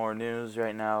more news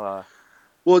right now.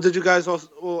 Well, did you guys also?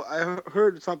 Well, I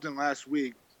heard something last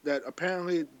week that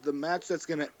apparently the match that's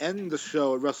going to end the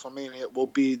show at WrestleMania will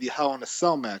be the Hell in a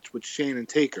Cell match with Shane and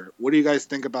Taker. What do you guys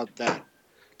think about that?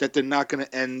 That they're not going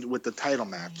to end with the title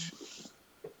match.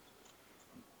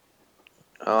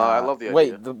 I love the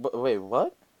idea. Wait,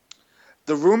 what?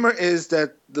 The rumor is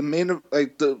that the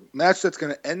the match that's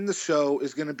going to end the show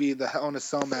is going to be the Hell in a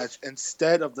Cell match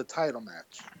instead of the title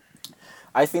match.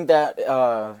 I think that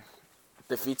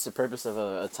defeats the purpose of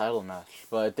a title match.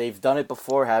 But they've done it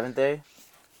before, haven't they?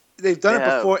 They've done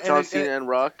it before, John Cena and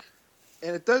Rock.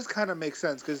 And it does kind of make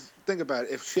sense because think about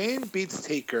it: if Shane beats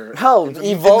Taker, Hell, in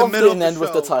the Evolve middle of didn't the end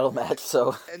with the show- title match,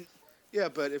 so. Yeah,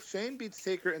 but if Shane beats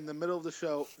Taker in the middle of the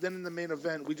show, then in the main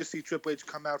event, we just see Triple H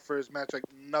come out for his match like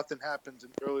nothing happens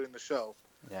early in the show.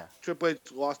 Yeah. Triple H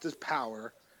lost his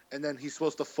power, and then he's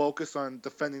supposed to focus on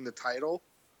defending the title.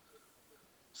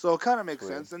 So it kind of makes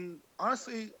Weird. sense. And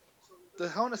honestly, the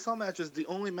Hell in a Cell match is the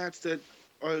only match that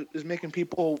is making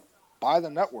people buy the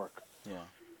network Yeah.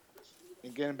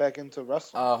 and getting back into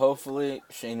wrestling. Hopefully,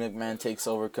 Shane McMahon takes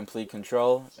over complete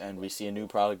control, and we see a new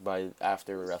product by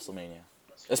after WrestleMania.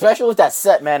 Especially with that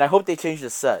set, man. I hope they change the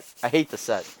set. I hate the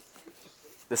set.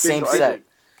 The same so I set. think-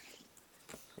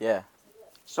 Yeah.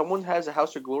 Someone has a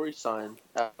House of Glory sign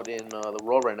out in the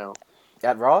Raw right now.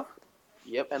 At Raw?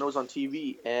 Yep, and it was on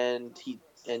TV, and he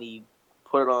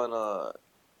put it on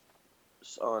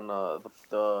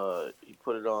he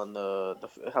put it on the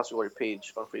House of Glory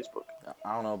page on Facebook.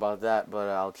 I don't know about that, but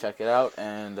I'll check it out,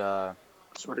 and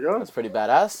Swear to God. that's pretty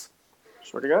badass.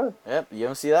 Swear to God. Yep, you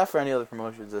don't see that for any other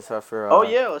promotions except for. Oh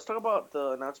yeah, let's talk about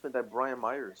the announcement that Brian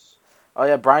Myers. Oh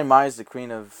yeah, Brian Myers, the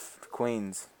Queen of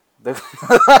Queens. The He's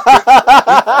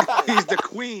the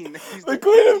queen. He's The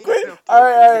Queen of Queens. All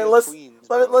right, let's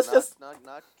just. Not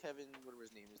Kevin, whatever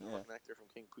his name is, the Yeah. fucking actor from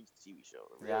King Queen's TV show.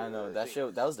 Yeah, I know that show.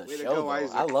 That was the Way to show, go, though.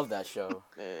 Isaac. I love that show.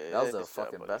 Yeah, That was the good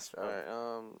fucking buddy. best show.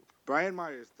 Alright, Brian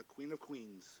Myers, the Queen of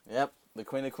Queens. Yep, the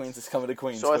Queen of Queens is coming to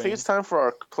Queens. so I think it's time for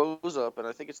our close up, and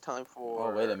I think it's time for.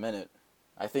 Oh wait a minute,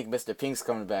 I think Mr. Pink's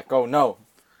coming back. Oh no,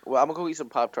 Well, I'm gonna go eat some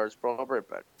Pop Tarts, bro. I'll be right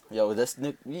back. yo, this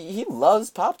Nick, he loves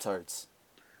Pop Tarts.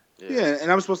 Yeah,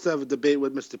 and I'm supposed to have a debate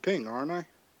with Mr. Ping, aren't I?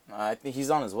 I think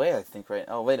he's on his way. I think right.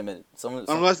 Oh wait a minute, someone.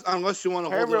 Unless you want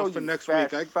to hold it Hero, off for you next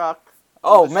fat week. fuck.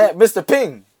 Oh man, Mr.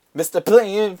 Ping, Mr.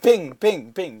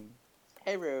 Ping.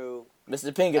 Hero.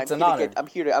 Mr. Ping, it's an honor. I'm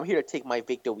here to take my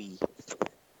victory.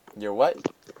 You're what?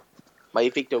 My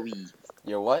victory.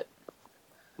 You're what?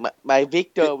 My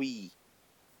victory.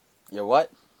 You're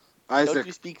what? Don't Isaac,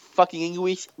 you speak fucking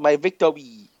English? My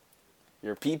victory.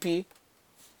 You're PP.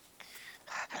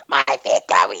 My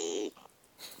victory.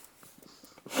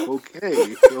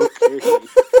 okay.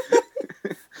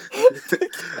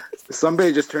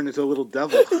 Somebody just turned into a little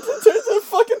devil. Turns into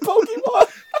fucking Pokemon.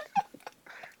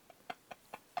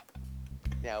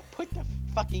 Now put the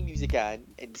fucking music on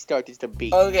and start this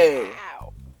debate. Okay.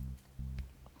 Now.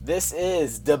 This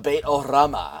is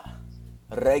Debate-O-Rama,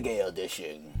 Reggae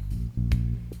Edition.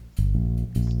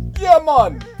 Yeah,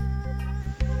 man.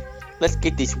 Let's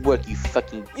get this work, you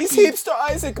fucking. It's pig. Hipster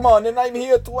Isaac, man, and I'm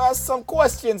here to ask some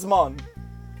questions, man.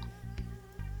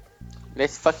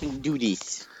 Let's fucking do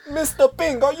this. Mr.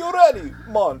 Ping, are you ready,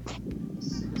 man?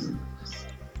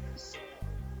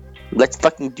 Let's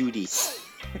fucking do this.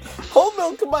 Whole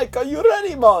Milk Mike, are you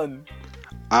ready, man?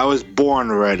 I was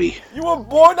born ready. You were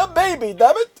born a baby,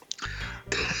 damn it.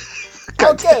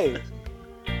 Okay.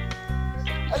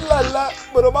 La la,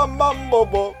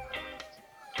 ba-da-bam-bam-bo-bo.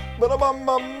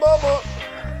 Ba-da-bam-bam-bo-bo.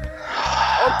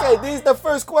 Okay, this is the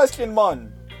first question,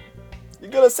 man.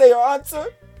 You're gonna say your answer,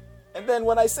 and then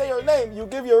when I say your name, you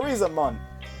give your reason, man.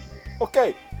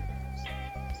 Okay.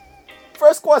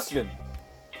 First question.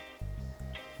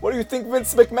 What do you think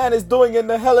Vince McMahon is doing in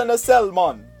the Hell in a Cell,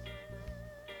 man?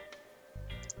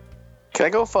 Can I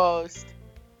go first?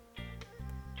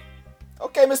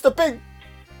 Okay, Mr. Ping.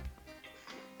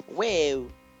 Well,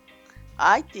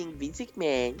 I think Vince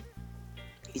McMahon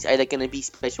He's either gonna be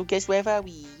special guest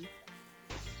referee,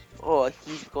 or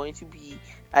he's going to be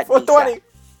at 420. ringside.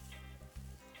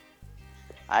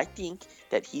 I think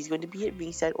that he's going to be at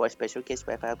ringside or a special guest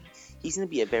referee. He's going to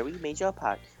be a very major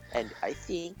part, and I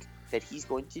think that he's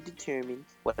going to determine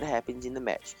what happens in the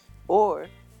match, or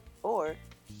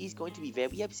he's going to be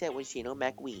very upset when Shane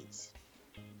O'Mac wins.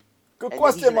 Good And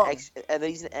question, Mom. then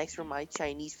he's gonna ask for my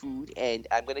Chinese food, and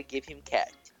I'm gonna give him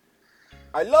cat.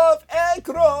 I love egg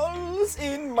rolls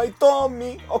in my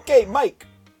tummy. Okay, Mike.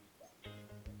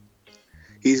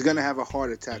 He's gonna have a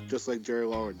heart attack just like Jerry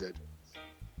Lawler did.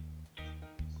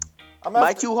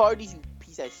 My two Hardys, you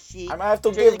piece of shit. I might have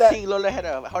to Jerry give that. King Lawler had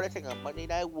a heart attack on Monday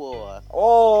Night War.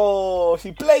 Oh,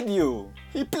 he played you.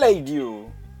 He played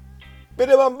you.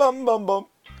 Bidi bum bum bum bum.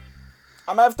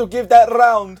 I'm gonna have to give that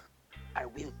round. I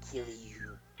will kill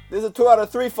you. This is a 2 out of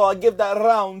 3 fall. I give that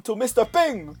round to Mr.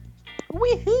 Ping.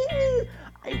 Woohoo!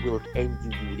 I will end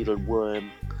you, you little worm.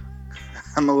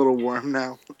 I'm a little worm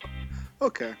now.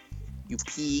 Okay. You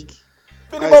pig.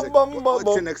 Bidi Isaac, bum bum bum what's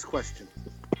your bum. next question?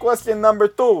 Question number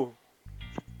 2.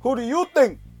 Who do you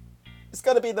think is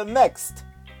gonna be the next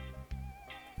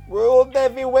World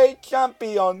Heavyweight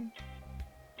Champion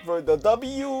for the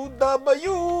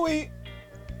WWE?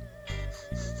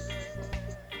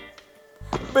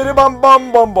 Bidi bum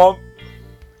bum bum bum.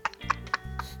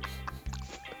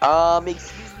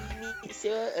 Excuse me,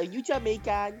 sir. Are you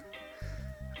Jamaican?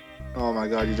 Oh my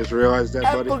God! You just realized that,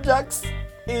 buddy. Applejacks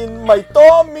in my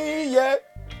tummy, yeah.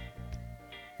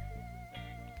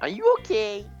 Are you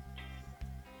okay?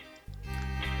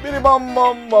 Bidi bum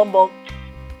bum bum bum.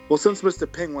 Well, since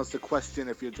Mr. Ping wants to question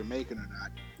if you're Jamaican or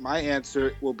not, my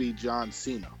answer will be John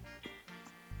Cena.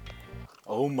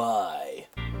 Oh my.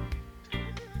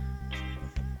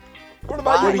 What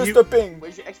about Why? you, What do Mr. Ping?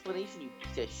 Where's your explanation, you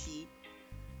piece of shit?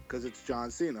 Because it's John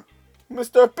Cena.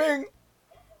 Mr. Ping.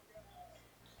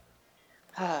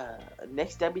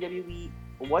 Next WWE.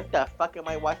 What the fuck am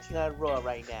I watching on Raw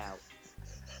right now?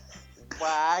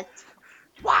 What?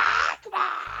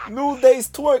 New Day's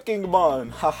twerking, man.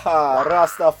 Haha,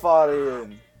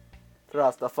 Rastafarian.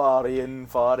 Rastafarian,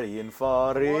 Farian,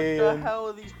 What the Farian. hell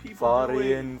are these people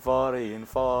doing? Farian.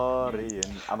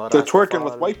 I'm a They're twerking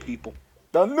with Rastafarian. white people.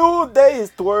 The New Day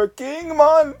is twerking,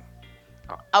 man.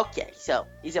 Okay, so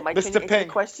is it my turn Mr. to answer the Ping.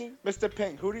 question? Mr.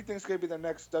 Ping, who do you think is going to be the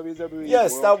next WWE?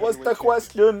 Yes, World that was the Heavyweight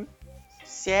question.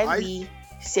 Sadly,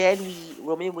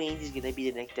 Roman Reigns is gonna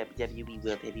be the next WWE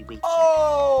World Heavyweight.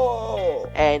 Oh.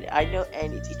 And I know,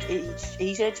 and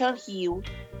he's gonna turn heel,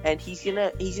 and he's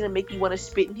gonna make me want to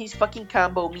spit in his fucking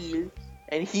combo meal,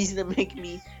 and he's gonna make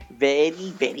me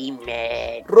very, very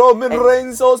mad. Roman And-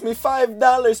 Reigns owes me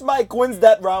 $5. Mike wins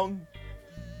that round.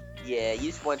 Yeah,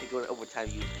 you just wanted to go to overtime,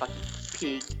 you fucking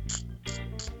pig.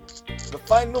 The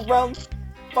final round.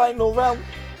 Final round.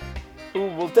 Who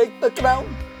will take the crown?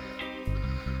 Champion.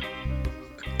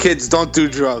 Kids, don't do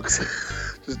drugs.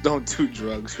 Just don't do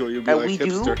drugs, or you'll be And like we do?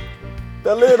 hipster.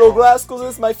 The Little Rascals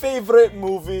is my favorite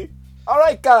movie.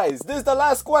 Alright guys, this is the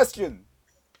last question.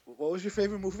 What was your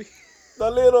favorite movie? The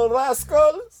Little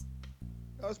Rascals.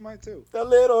 That was mine too. The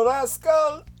Little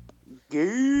Rascal.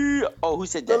 Yeah. Oh, who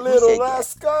said that? The Who Little said that?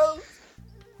 Rascal.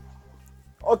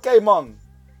 Okay, Mom.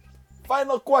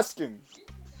 Final question.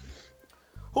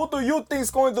 Who do you think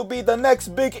is going to be the next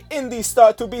big indie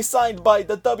star to be signed by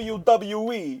the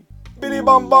WWE? Biddy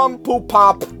bum bum poop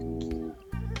pop.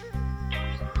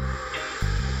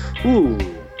 Ooh.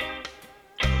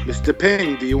 Mr.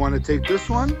 Ping, do you want to take this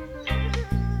one?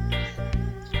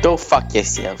 Go fuck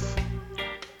yourself.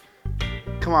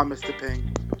 Come on, Mr.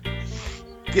 Ping.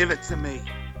 Give it to me.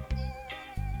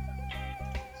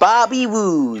 Bobby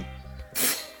Roode.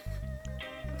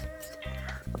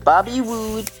 Bobby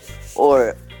Roode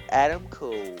or Adam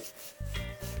Cole.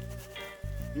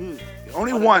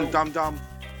 Only Wanna one, know- dum dum.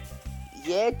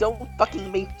 Yeah, don't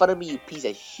fucking make fun of me, you piece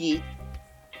of shit.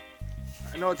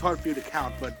 I know it's hard for you to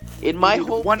count, but In my you need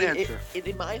home, one in answer.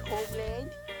 my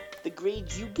homeland, the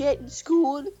grades you get in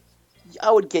school,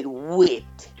 I would get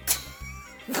whipped.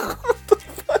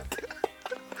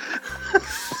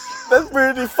 That's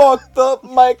pretty fucked up,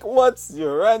 Mike. What's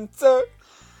your answer?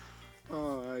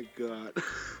 Oh my God.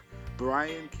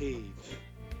 Brian Cage.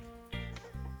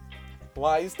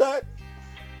 Why is that?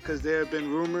 Because there have been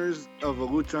rumors of a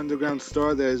Lucha Underground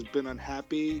star that has been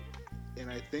unhappy, and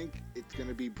I think it's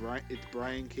gonna be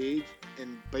Brian Cage,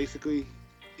 and basically,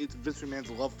 it's Vince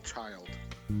McMahon's love child.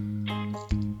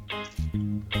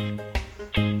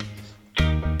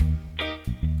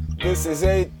 This is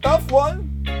a tough one.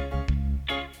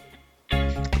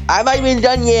 I'm not even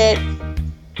done yet.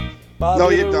 Bobby No,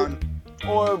 you're Roode done.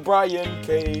 Or Brian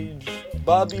Cage.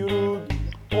 Bobby Roode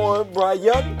or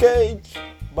Brian Cage.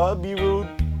 Bobby Roode,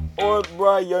 or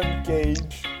Brian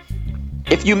Cage.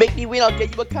 If you make me win, I'll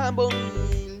get you a combo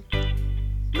meal.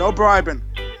 No bribing.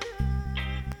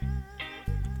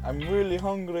 I'm really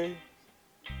hungry.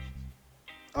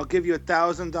 I'll give you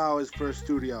 $1,000 for a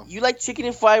studio. You like chicken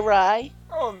and fried rye?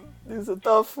 Oh, this is a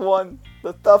tough one.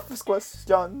 The toughest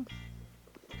question.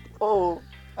 Oh,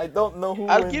 I don't know who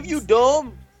I'll wins. give you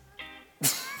dome.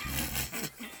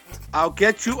 I'll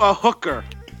get you a hooker.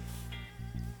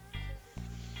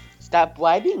 Stop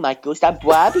bribing, Michael. Stop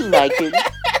bribing, Michael.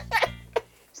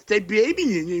 Stay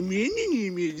baby,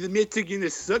 the Mets are gonna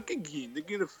suck again. They're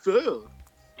gonna fall.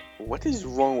 What is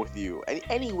wrong with you?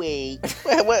 Anyway,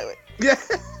 what? Yeah.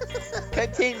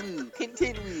 Continue.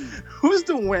 Who's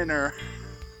the winner?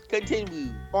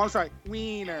 Continue. Oh, I'm sorry.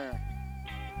 Wiener.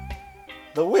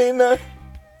 The winner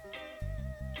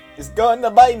is gonna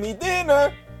buy me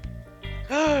dinner.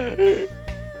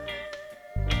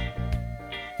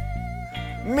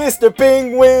 Mr.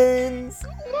 Penguins.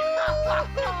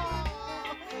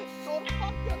 Don't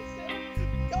fuck yourself.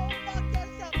 Don't fuck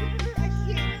yourself.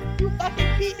 You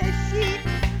fucking piece of shit.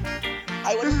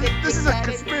 I want to thank This the is a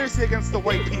Academy. conspiracy against the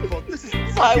white people. This is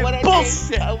I fucking want to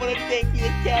bullshit. thank the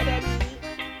Academy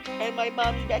and my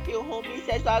mommy back at home,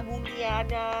 Mrs.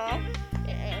 Aguniana.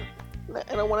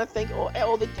 And I want to thank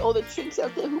all the chicks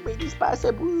out there who made this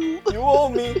possible. You owe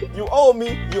me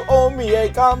a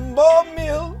combo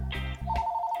meal.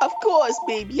 Of course,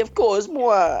 baby. Of course,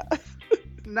 more.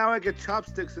 Now I get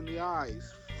chopsticks in the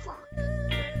eyes. Fuck.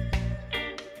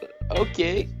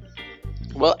 Okay.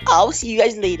 Well, I'll see you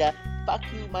guys later. Fuck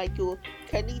you, Michael.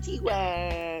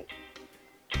 Konnichiwa.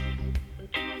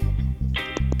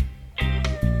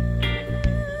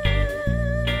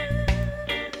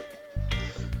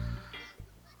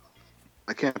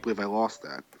 I can't believe I lost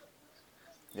that.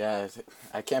 Yeah,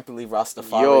 I can't believe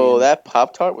Rastafarian. Yo, that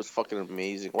Pop-Tart was fucking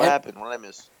amazing. What Em- happened? What did I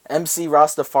miss? MC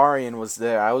Rastafarian was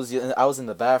there. I was in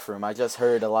the bathroom. I just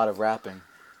heard a lot of rapping.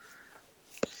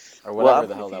 Or whatever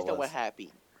the hell that was. What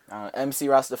happened? MC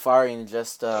Rastafarian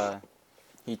just,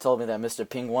 he told me that Mr.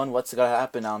 Ping won. What's gonna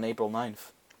happen on April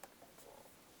 9th?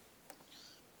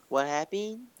 What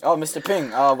happened? Oh, Mr.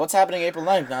 Ping, what's happening April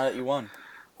 9th now that you won?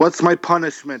 What's my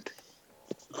punishment?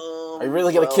 Are you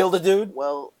really gonna kill the dude?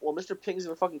 Well, Mr. Ping's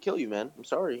gonna fucking kill you, man. I'm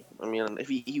sorry. I mean, if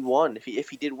he won, if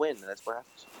he did win, that's what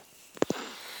happens.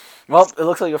 Well, it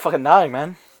looks like you're fucking dying,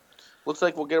 man. Looks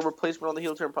like we'll get a replacement on the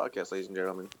Heel Turn podcast, ladies and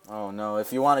gentlemen. Oh, no.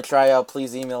 If you want to try out,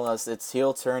 please email us. It's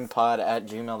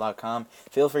heelturnpod@gmail.com.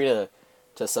 Feel free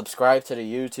to subscribe to the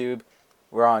YouTube.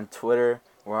 We're on Twitter.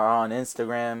 We're on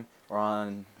Instagram. We're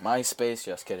on MySpace.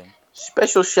 Just kidding.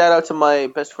 Special shout out to my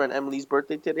best friend Emily's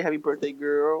birthday today. Happy birthday,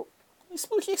 girl.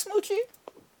 Smoochy, smoochy.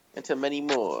 And to many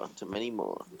more. Too many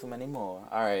more.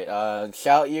 All right.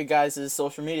 Shout out your guys'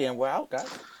 social media, and we're out, guys.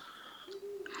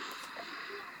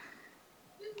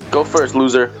 Go first,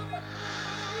 loser.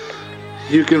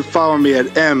 You can follow me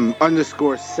at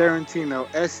M_Serentino SERRENTINO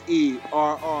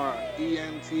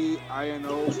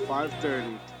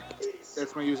 530.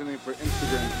 That's my username for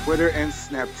Instagram, Twitter, and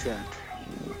Snapchat.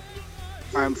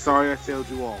 I'm sorry I failed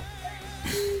you all.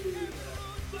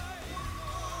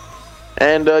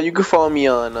 And you can follow me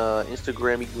on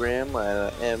Instagram.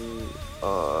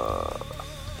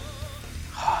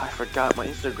 I forgot my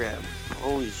Instagram.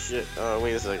 Holy shit.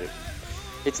 Wait a second.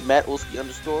 It's Matt Olskey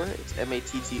 _. It's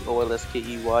MATTOLSKEY _.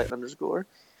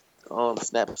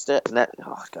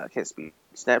 I can't speak.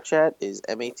 Snapchat is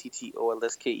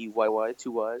MATTOLSKEYY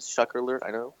 2 Y's. Shocker alert, I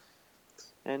know.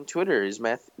 And Twitter is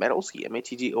Matt Olskey,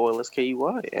 MATTOLSKEY.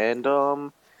 And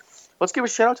let's give a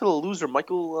shout out to the loser,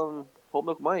 Michael Whole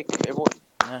Milk Mike. Everyone.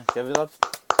 Yeah, give it up.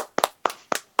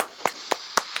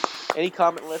 Any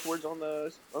comment left words on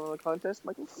the contest,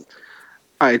 Michael?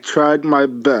 I tried my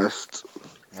best.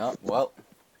 Yeah, well.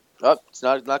 Oh, it's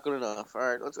not good enough. All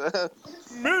right, let's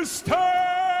Mr.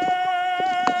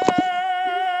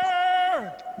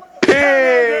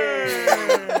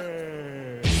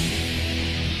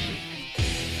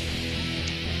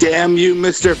 Damn you,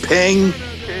 Mr. Ping.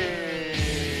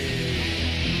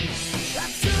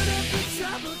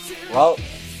 Well,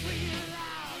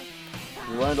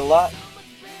 we learned a lot.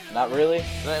 Not really.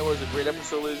 That was a great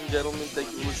episode, ladies and gentlemen.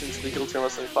 Thank you for listening to the Heel Turn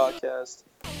Wrestling Podcast.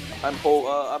 I'm Whole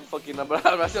Milk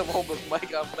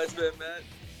Mike. I'm Best Man Matt.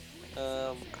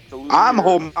 I'm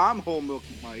Whole Milk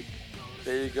Mike.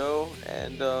 There you go.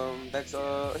 And that's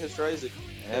Mr. Isaac.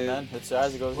 Yeah, man. Mr.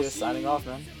 Isaac over here signing off,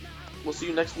 man. We'll see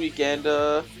you next week. And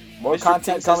more Mr.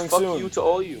 content coming says, soon. Fuck you to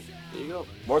all you. There you go.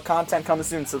 More content coming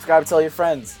soon. Subscribe, tell your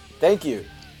friends. Thank you.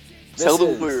 Tell This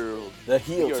the is world. The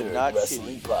Heel we are Turn not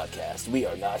Wrestling shitty. Podcast. We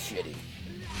are not shitty.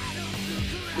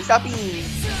 We stop being.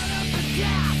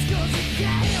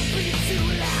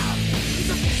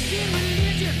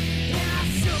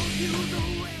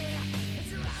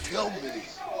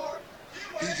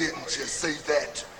 say that.